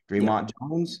succeed. Yep. Draymond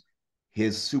Jones,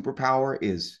 his superpower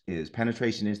is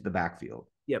penetration into the backfield,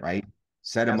 Yep. right?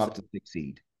 Set him up Absolutely. to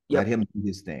succeed. Let Yep. him do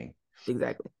his thing.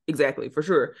 Exactly. Exactly. For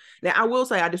sure. Now, I will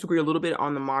say I disagree a little bit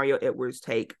on the Mario Edwards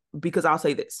take because I'll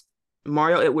say this: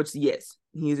 Mario Edwards, yes,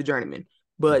 he's a journeyman,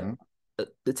 but Mm-hmm.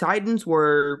 the Titans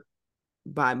were,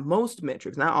 by most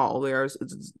metrics, not all, it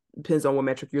depends on what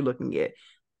metric you're looking at.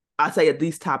 I say at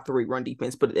least top three run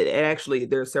defense, but actually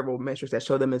there are several metrics that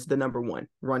show them as the number one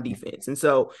run defense. And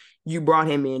so you brought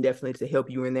him in definitely to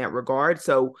help you in that regard.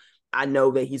 So I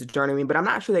know that he's a journeyman, but I'm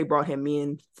not sure they brought him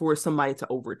in for somebody to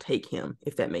overtake him,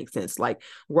 if that makes sense. Like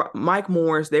Mike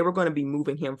Morris, they were going to be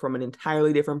moving him from an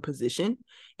entirely different position.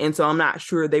 And so I'm not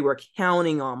sure they were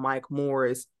counting on Mike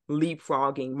Morris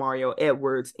leapfrogging Mario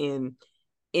Edwards in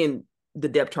the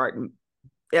depth chart.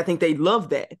 I think they love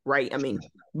that, right? I mean,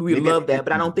 we Maybe at love the that, end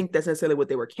but I of don't think that's necessarily what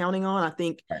they were counting on. I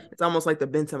think right. it's almost like the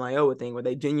Benson Mayowa thing where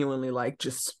they genuinely like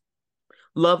just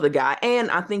love the guy. And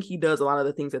I think he does a lot of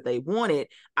the things that they wanted.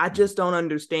 I just don't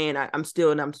understand. I'm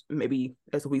still, and I'm maybe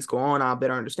as the weeks go on, I'll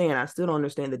better understand. I still don't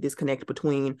understand the disconnect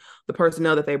between the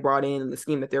personnel that they brought in and the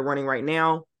scheme that they're running right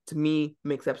now. To me,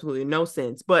 makes absolutely no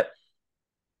sense. But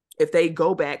if they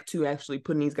go back to actually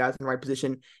putting these guys in the right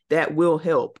position, that will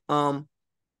help.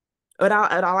 But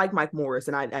I like Mike Morris,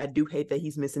 and I do hate that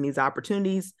he's missing these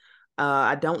opportunities.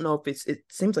 I don't know if it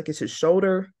seems like it's his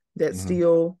shoulder that's Mm-hmm.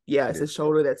 still, yeah, It it's is. his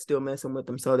shoulder that's still messing with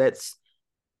him. So that's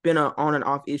been an on and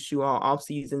off issue all off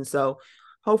season. So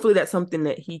hopefully that's something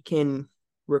that he can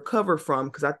recover from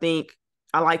because I think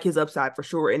I like his upside for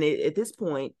sure. And at this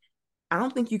point, I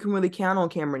don't think you can really count on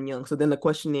Cameron Young. So then the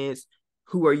question is,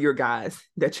 who are your guys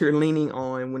that you're leaning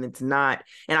on when it's not?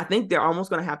 And I think they're almost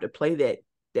going to have to play that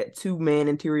 2-man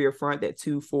interior front, that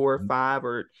 2-4-5,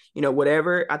 or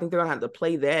whatever. I think they're going to have to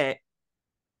play that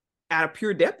out of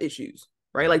pure depth issues,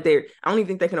 right? Right. Like I don't even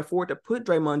think they can afford to put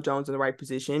Draymond Jones in the right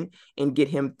position and get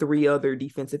him 3 other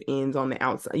defensive ends on the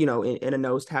outside, in a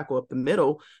nose tackle up the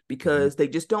middle Mm-hmm. because they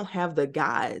just don't have the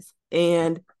guys.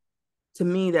 And to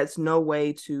me, that's no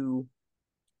way to.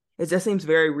 It just seems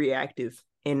very reactive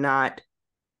and not.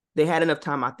 They had enough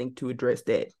time, I think, to address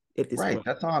that at this Right. point.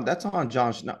 That's on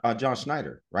John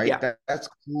Schneider, right? Yeah, That's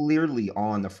clearly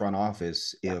on the front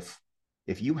office. yeah,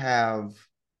 If you have,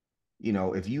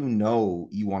 if you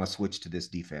want to switch to this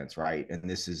defense, right? And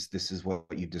this is what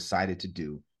you decided to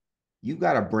do, you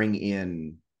got to bring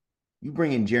in you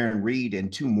bring in Jaron Reed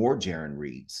and two more Jaron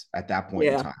Reeds at that point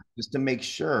in Yeah. time, just to make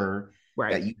sure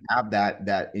Right. that you have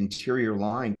that interior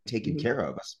line taken Mm-hmm. care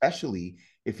of, especially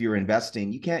if you're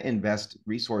investing. You can't invest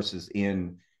resources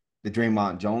in the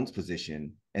Draymond Jones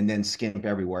position and then skimp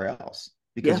everywhere else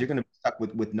because Yeah. you're going to be stuck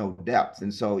with no depth.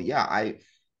 And so, yeah,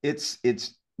 it's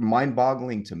mind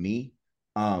boggling to me.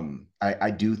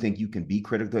 I do think you can be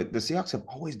critical. The Seahawks have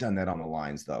always done that on the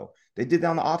lines, though. They did that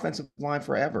on the offensive line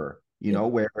forever, you Yeah. know,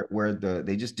 where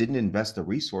they just didn't invest the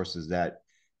resources that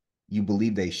you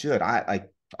believe they should.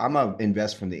 I'm a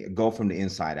invest from the go from the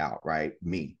inside out, right?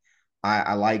 Me.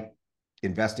 I like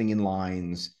investing in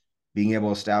lines, being able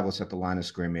to establish at the line of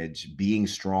scrimmage, being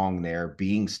strong there,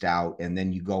 being stout, and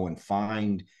then you go and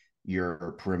find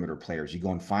your perimeter players. You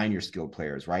go and find your skilled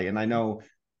players, right? And I know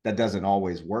that doesn't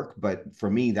always work, but for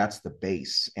me, that's the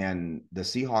base. And the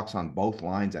Seahawks on both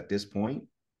lines at this point,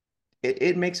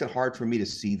 it makes it hard for me to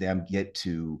see them get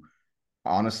to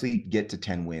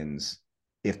 10 wins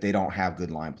if they don't have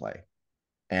good line play.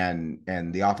 And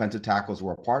the offensive tackles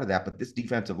were a part of that, but this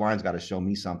defensive line's got to show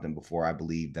me something before I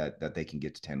believe that they can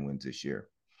get to 10 wins this year.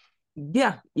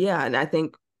 Yeah. Yeah. And I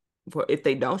think for if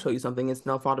they don't show you something, it's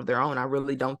no fault of their own. I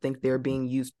really don't think they're being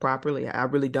used properly. I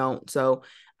really don't. So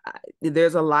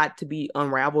there's a lot to be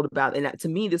unraveled about. And to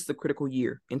me, this is a critical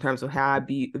year in terms of how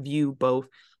view both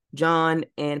John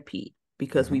and Pete,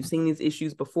 because we've Mm-hmm. seen these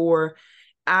issues before.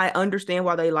 I understand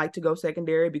why they like to go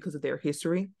secondary because of their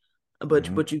history, but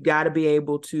Mm-hmm. but you got to be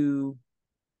able to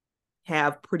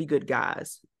have pretty good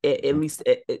guys at least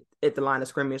at the line of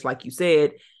scrimmage, like you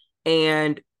said,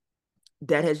 and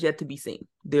that has yet to be seen.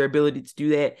 Their ability to do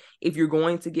that. If you're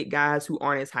going to get guys who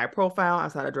aren't as high profile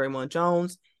outside of Draymond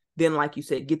Jones, then like you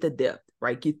said, get the depth,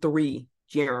 right? Get three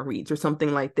Jaron Reeds or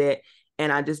something like that.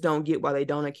 And I just don't get why they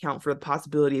don't account for the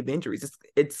possibility of injuries.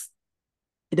 It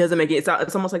doesn't make it.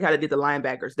 It's almost like how they did the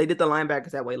linebackers. They did the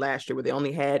linebackers that way last year, where they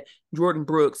only had Jordan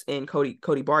Brooks and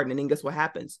Cody Barton. And then guess what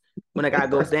happens when a guy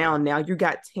goes down? Now you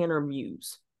got Tanner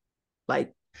Muse,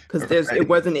 like because it Right.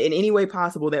 wasn't in any way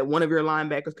possible that one of your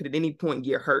linebackers could at any point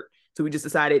get hurt. So we just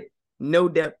decided no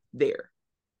depth there.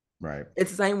 Right.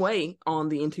 It's the same way on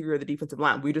the interior of the defensive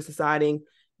line. We're just deciding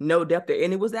no depth there,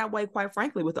 and it was that way, quite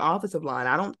frankly, with the offensive line.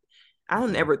 I don't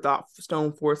Mm-hmm. ever thought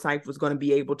Stone Forsythe was going to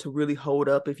be able to really hold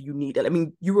up if you need it. I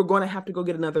mean, you were going to have to go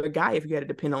get another guy if you had to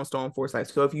depend on Stone Forsythe.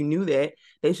 So if you knew that,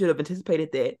 they should have anticipated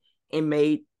that and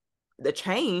made the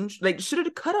change. Like, should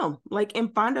have cut him, like,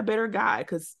 and find a better guy.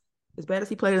 Because as bad as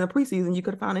he played in the preseason, you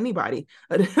could have found anybody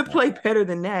to Right. play better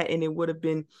than that, and it would have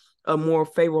been a more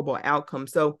favorable outcome.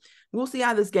 So we'll see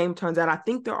how this game turns out. I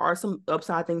think there are some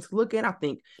upside things to look at. I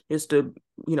think just to,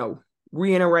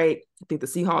 reiterate, I think the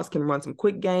Seahawks can run some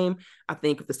quick game. I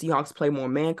think if the Seahawks play more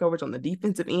man coverage on the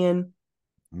defensive end,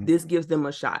 Mm-hmm. this gives them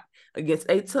a shot against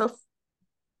a tough,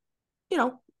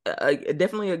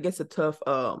 definitely against a tough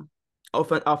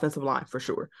offensive line for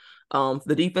sure.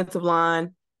 The defensive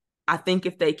line, I think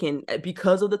if they can,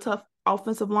 because of the tough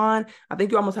offensive line, I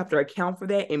think you almost have to account for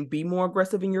that and be more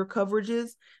aggressive in your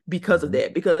coverages because of Mm-hmm.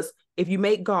 that. Because if you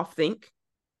make Goff think,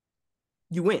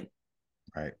 you win.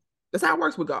 Right. That's how it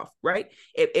works with Goff, right?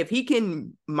 If he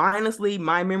can mindlessly,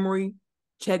 my memory,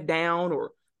 check down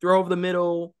or throw over the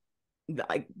middle,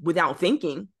 like without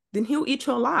thinking, then he'll eat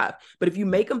you alive. But if you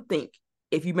make him think,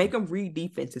 if you make him read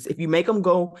defenses, if you make him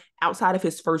go outside of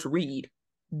his first read,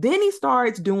 then he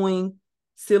starts doing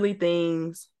silly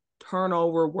things,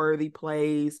 turnover worthy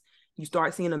plays. You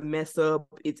start seeing a mess up.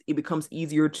 It becomes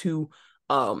easier to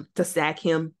sack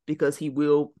him because he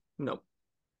will,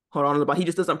 hold on to the ball. He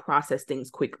just doesn't process things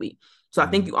quickly. So I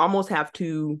think Mm-hmm. you almost have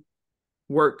to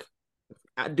work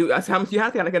you have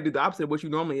to kind of do the opposite of what you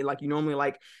normally like. You normally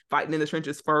like fighting in the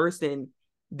trenches first and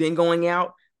then going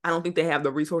out. I don't think they have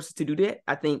the resources to do that.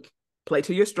 I think play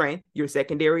to your strength. Your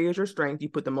secondary is your strength. You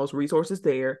put the most resources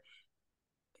there.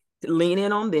 Lean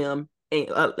in on them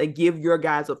and give your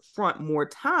guys up front more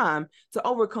time to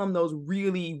overcome those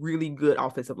really, really good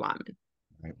offensive linemen.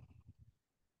 Right.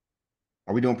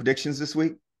 Are we doing predictions this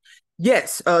week?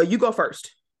 Yes, you go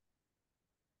first.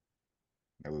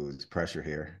 It was pressure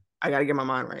here. I got to get my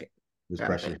mind right. There's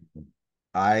Gotta think. pressure.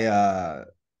 I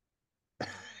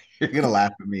you're gonna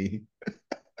laugh at me.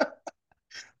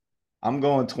 I'm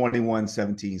going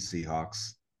 21-17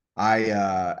 Seahawks.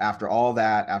 After all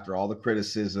that, after all the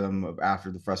criticism of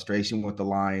after the frustration with the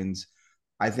Lions,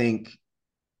 I think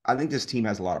I think this team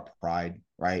has a lot of pride,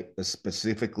 right?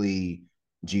 Specifically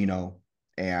Gino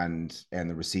and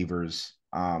the receivers.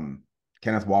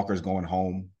 Kenneth Walker's going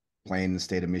home, playing in the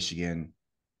state of Michigan.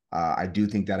 I do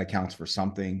think that accounts for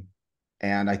something.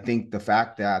 And I think the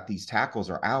fact that these tackles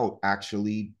are out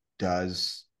actually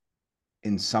does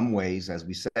in some ways, as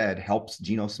we said, helps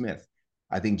Geno Smith.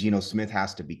 I think Geno Smith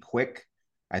has to be quick.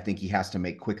 I think he has to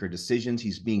make quicker decisions.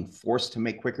 He's being forced to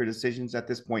make quicker decisions at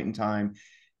this point in time.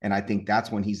 And I think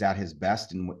that's when he's at his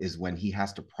best, and is when he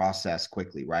has to process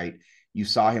quickly, right? You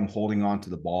saw him holding on to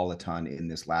the ball a ton in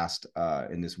this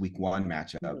week one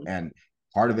matchup. Mm-hmm. And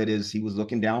part of it is he was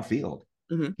looking downfield.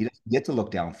 Mm-hmm. He doesn't get to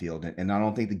look downfield. And I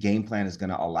don't think the game plan is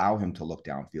going to allow him to look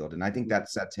downfield. And I think that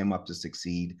sets him up to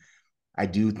succeed. I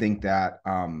do think that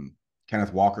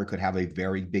Kenneth Walker could have a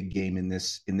very big game in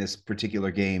this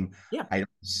particular game. Yeah. I don't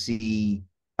see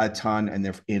a ton, and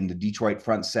they're in the Detroit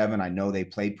front seven. I know they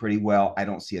played pretty well. I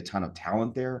don't see a ton of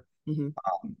talent there. Mm-hmm.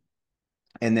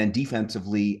 And then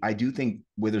defensively, I do think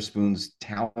Witherspoon's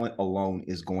talent alone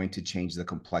is going to change the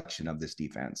complexion of this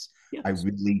defense. Yes.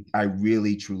 I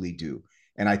really, truly do.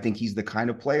 And I think he's the kind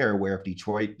of player where if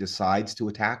Detroit decides to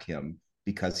attack him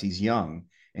because he's young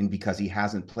and because he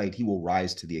hasn't played, he will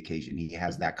rise to the occasion. He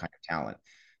has that kind of talent.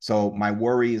 So my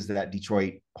worry is that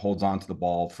Detroit holds on to the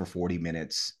ball for 40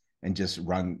 minutes and just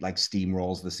run like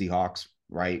steamrolls the Seahawks,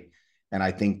 right? And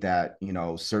I think that,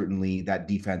 certainly that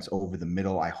defense over the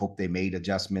middle, I hope they made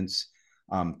adjustments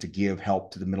to give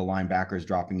help to the middle linebackers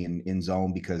dropping in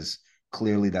zone, because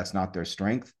clearly that's not their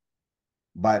strength.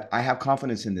 But I have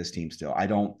confidence in this team still. I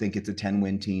don't think it's a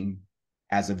 10-win team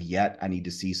as of yet. I need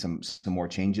to see some more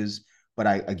changes. But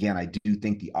I do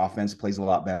think the offense plays a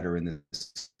lot better in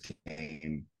this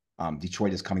game.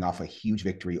 Detroit is coming off a huge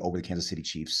victory over the Kansas City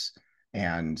Chiefs,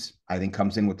 and I think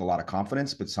comes in with a lot of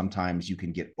confidence, but sometimes you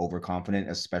can get overconfident,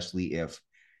 especially if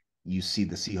you see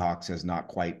the Seahawks as not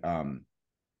quite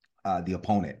the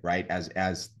opponent, right?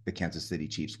 As the Kansas City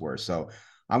Chiefs were. So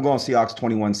I'm going Seahawks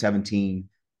 21-17.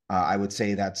 I would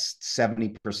say that's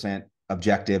 70%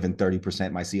 objective and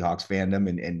 30% my Seahawks fandom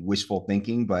and wishful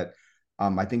thinking, but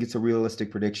I think it's a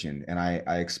realistic prediction, and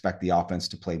I expect the offense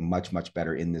to play much, much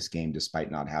better in this game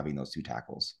despite not having those two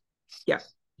tackles. Yeah.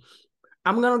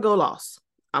 I'm going to go loss.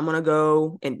 I'm going to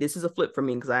go, and this is a flip for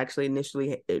me because I actually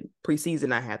initially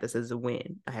preseason, I had this as a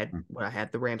win. I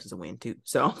had the Rams as a win too.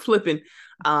 So I'm flipping.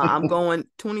 I'm going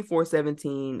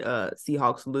 24-17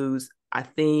 Seahawks lose. I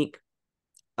think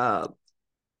I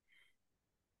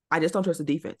just don't trust the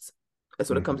defense. That's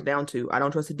what it comes down to. I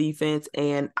don't trust the defense,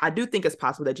 and I do think it's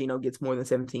possible that Geno gets more than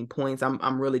 17 points.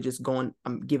 I'm really just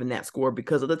I'm giving that score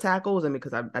because of the tackles and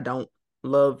because I don't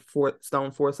love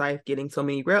Stone Forsythe getting so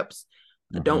many reps.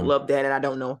 I don't love that, and I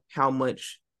don't know how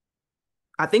much.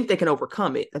 I think they can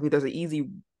overcome it. I think there's an easy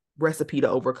recipe to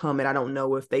overcome it. I don't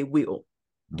know if they will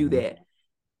do that.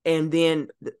 And then,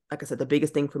 like I said, the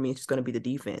biggest thing for me is just going to be the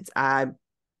defense. I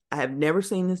have never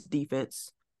seen this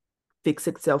defense fix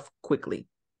itself quickly.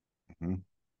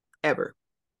 Ever,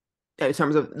 in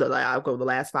terms of I'll go the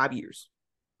last 5 years,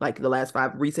 like the last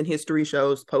 5 recent history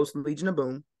shows post Legion of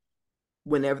Boom.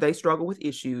 Whenever they struggle with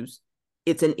issues,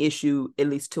 it's an issue at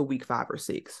least till week 5 or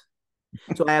 6.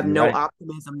 So I have no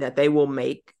optimism that they will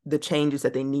make the changes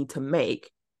that they need to make.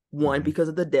 One, because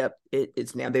of the depth,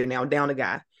 they're now down a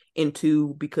guy, and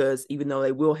 2, because even though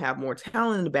they will have more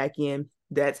talent in the back end,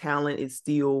 that talent is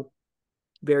still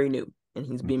very new. And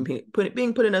he's being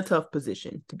put in a tough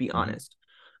position, to be honest,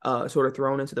 sort of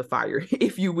thrown into the fire,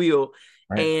 if you will.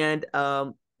 Right. And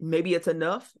maybe it's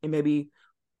enough, and maybe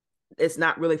it's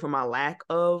not really for my lack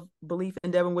of belief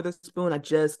in Devin Witherspoon. I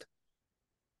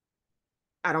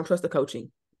don't trust the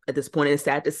coaching at this point. It's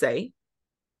sad to say.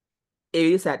 It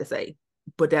is sad to say,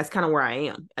 but that's kind of where I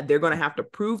am. They're going to have to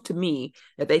prove to me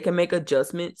that they can make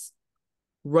adjustments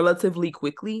relatively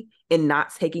quickly and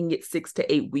not taking it 6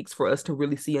 to 8 weeks for us to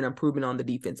really see an improvement on the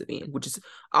defensive end, which is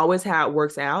always how it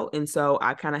works out. And so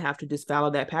I kind of have to just follow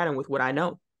that pattern with what I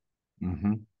know.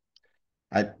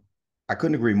 I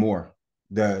couldn't agree more.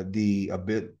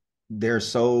 They're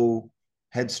so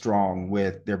headstrong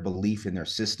with their belief in their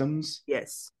systems.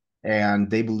 Yes. And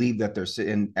they believe that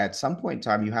and at some point in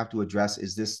time, you have to address,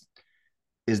 does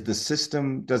the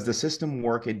system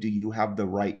work? And do you have the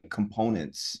right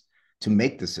components to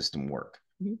make the system work?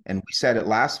 And we said it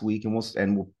last week,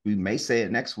 and we may say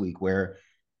it next week, where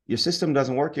your system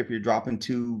doesn't work if you're dropping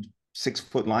 2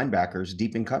 6-foot linebackers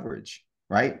deep in coverage,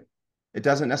 right? It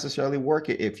doesn't necessarily work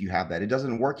if you have that. It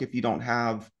doesn't work if you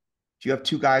have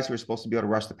 2 guys who are supposed to be able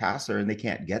to rush the passer and they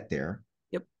can't get there.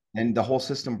 Yep. And the whole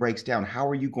system breaks down. How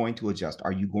are you going to adjust?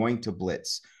 Are you going to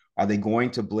blitz? Are they going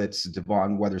to blitz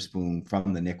Devon Witherspoon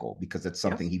from the nickel? Because it's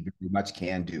something he very much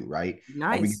can do, right?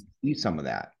 Nice. Are we going to see some of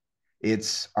that?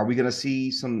 Are we going to see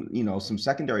some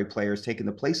secondary players taking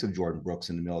the place of Jordan Brooks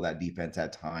in the middle of that defense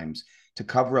at times to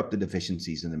cover up the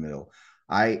deficiencies in the middle?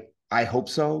 I hope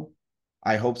so.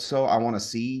 I want to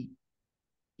see,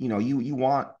 you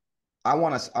want I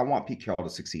want Pete Carroll to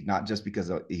succeed, not just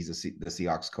because he's the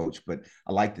Seahawks coach, but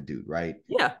I like the dude, right?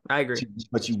 Yeah, I agree.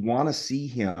 But you want to see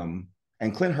him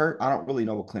and Clint Hurt. I don't really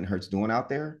know what Clint Hurt's doing out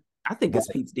there, I think but it's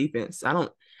Pete's defense. I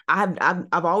don't.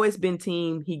 I've always been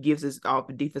team. He gives his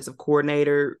defensive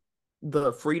coordinator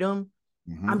the freedom.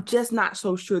 I'm mm-hmm, just not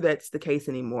so sure that's the case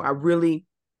anymore. I'm right,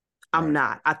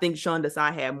 not. I think Sean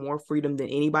Desai had more freedom than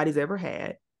anybody's ever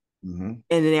had, mm-hmm,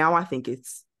 and now I think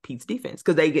it's Pete's defense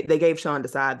because they gave Sean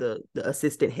Desai the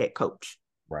assistant head coach.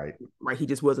 right. Right, he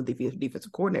just wasn't the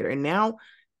defensive coordinator, and now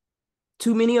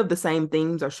too many of the same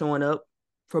things are showing up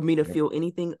for me to Yep. feel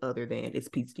anything other than it's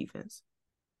Pete's defense.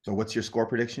 So what's your score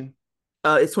prediction?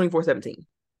 It's 24-17.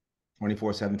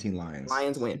 24-17 Lions.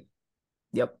 Lions win.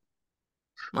 Yep,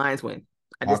 Lions win.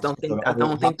 Hawks go to I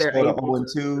don't think Hawks they're go to able 0 and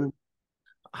to. 2.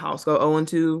 Hawks go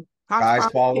 0-2. Hawks Guys probably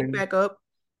pick falling. back up.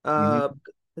 Mm-hmm.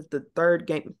 It's the third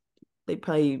game they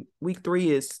play. Week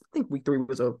 3 is. I think week 3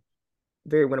 was a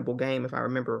very winnable game if I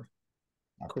remember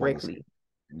I'll pull this correctly.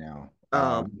 now.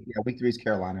 Um, Yeah, week 3 is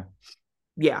Carolina.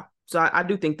 yeah. So I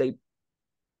do think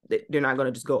they're not going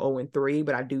to just go 0-3,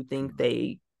 but I do think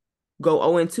they go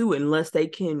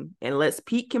 0-2 unless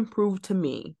Pete can prove to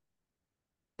me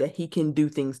that he can do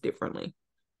things differently.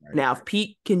 Right. Now, if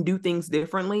Pete can do things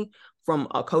differently from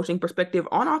a coaching perspective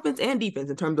on offense and defense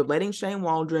in terms of letting Shane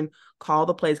Waldron call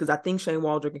the plays, because I think Shane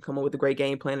Waldron can come up with a great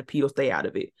game plan and Pete will stay out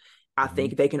of it. I Mm-hmm.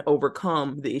 think they can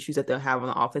overcome the issues that they'll have on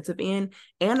the offensive end.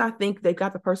 And I think they've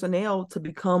got the personnel to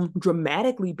become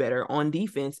dramatically better on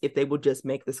defense if they will just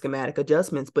make the schematic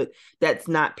adjustments. But that's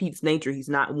not Pete's nature. He's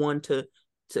not one to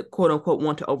quote unquote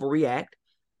want to overreact.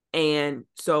 And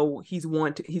so he's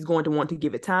going to want to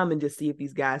give it time and just see if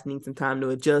these guys need some time to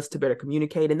adjust to better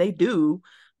communicate. And they do,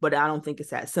 but I don't think it's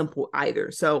that simple either.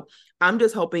 So I'm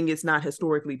just hoping it's not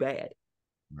historically bad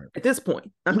Right. at this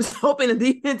point. I'm just hoping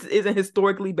the defense isn't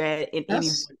historically bad in any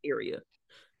That's one area.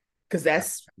 Because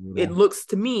it brutal. looks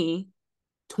to me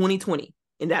 2020.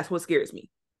 And that's what scares me.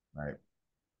 Right.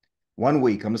 1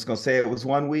 week. I'm just gonna say it was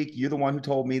 1 week. You're the one who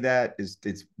told me that.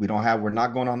 We're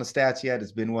not going on the stats yet.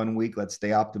 It's been 1 week. Let's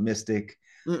stay optimistic.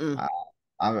 Mm-mm.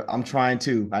 Uh, I'm trying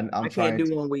to. I'm I can't trying do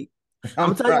to. 1 week. I'm I'm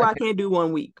gonna tell you trying. why I can't do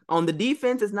 1 week. On the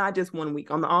defense, it's not just 1 week.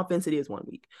 On the offense, it is 1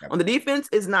 week. Yep. On the defense,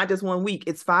 it's not just 1 week.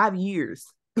 It's 5 years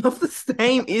of the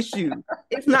same issue.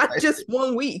 It's not just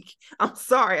 1 week. I'm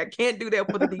sorry, I can't do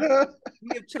that for the defense.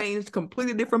 We have changed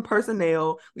completely different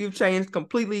personnel. We've changed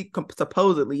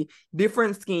supposedly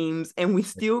different schemes, and we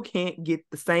still can't get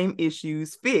the same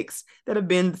issues fixed that have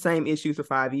been the same issues for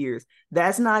 5 years.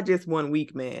 That's not just 1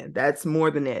 week, man. That's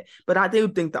more than that. But I do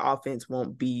think the offense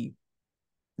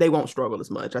they won't struggle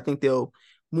as much. I think they'll,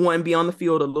 one, be on the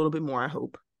field a little bit more, I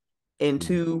hope. And Mm-hmm.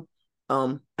 two,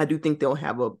 I do think they'll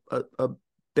have a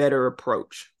better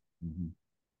approach. Mm-hmm.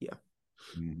 Yeah.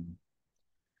 Mm-hmm.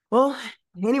 Well,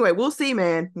 anyway, we'll see,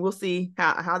 man. We'll see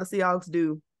how the Seahawks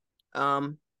do.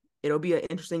 Um, it'll be an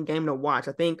interesting game to watch.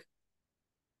 I think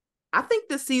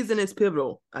this season is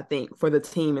pivotal, I think, for the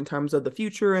team in terms of the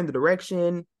future and the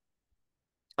direction.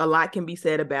 A lot can be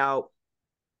said about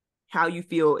how you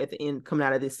feel at the end coming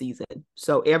out of this season.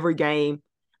 So every game,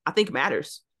 I think,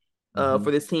 matters Mm-hmm.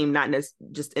 for this team, not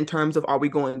just in terms of are we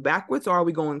going backwards or are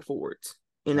we going forwards,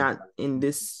 and not in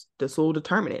this will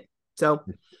determine it. So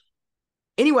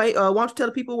anyway, why don't you tell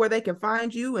the people where they can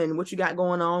find you and what you got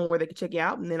going on, where they can check you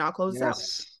out, and then I'll close this out.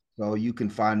 Yes. So you can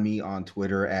find me on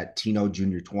Twitter at Tino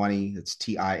Junior 20. It's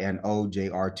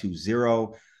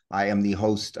TINOJR20. I am the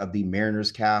host of the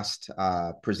Mariners Cast,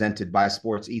 presented by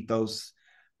Sports Ethos.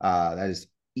 That is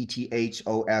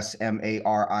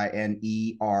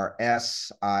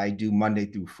ETHOSMARINERS. I do Monday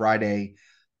through Friday.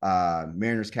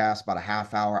 Mariners Cast, about a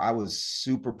half hour. I was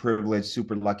super privileged,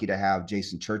 super lucky to have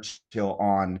Jason Churchill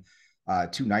on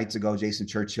 2 nights ago. Jason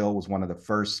Churchill was one of the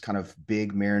first kind of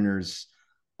big Mariners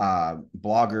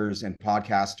bloggers and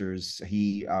podcasters.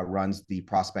 He runs the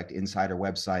Prospect Insider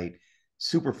website.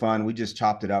 Super fun. We just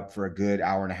chopped it up for a good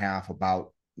hour and a half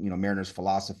about, Mariners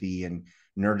philosophy and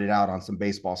nerded out on some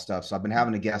baseball stuff. So I've been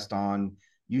having a guest on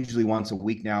usually once a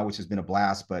week now, which has been a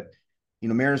blast. But,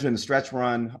 Mariners are in the stretch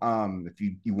run. If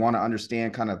you want to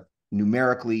understand kind of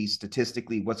numerically,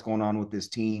 statistically, what's going on with this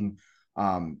team,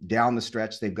 down the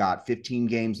stretch, they've got 15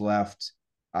 games left.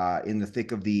 In the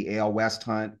thick of the AL West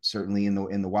hunt, certainly in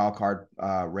the wild card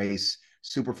race.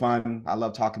 Super fun. I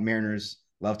love talking Mariners.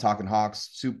 Love talking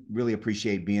Hawks. Really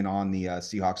appreciate being on the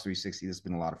Seahawks 360. This has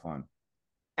been a lot of fun.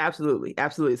 Absolutely,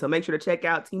 absolutely. So make sure to check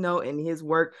out Tino and his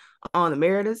work on the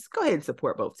Mariners. Go ahead and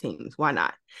support both teams. Why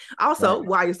not? Also, Right.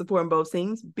 while you're supporting both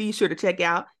teams, be sure to check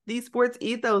out the Sports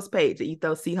Ethos page, the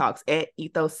Ethos Seahawks at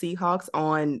Ethos Seahawks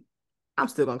on I'm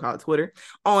still gonna call it Twitter.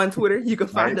 On Twitter, you can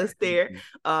Right. find us there.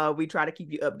 We try to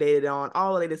keep you updated on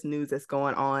all the latest news that's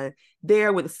going on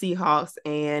there with the Seahawks,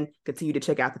 and continue to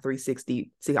check out the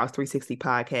 360 Seahawks 360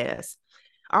 podcast.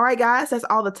 All right, guys, that's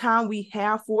all the time we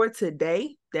have for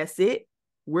today. That's it.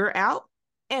 We're out.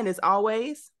 And as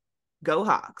always, go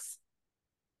Hawks.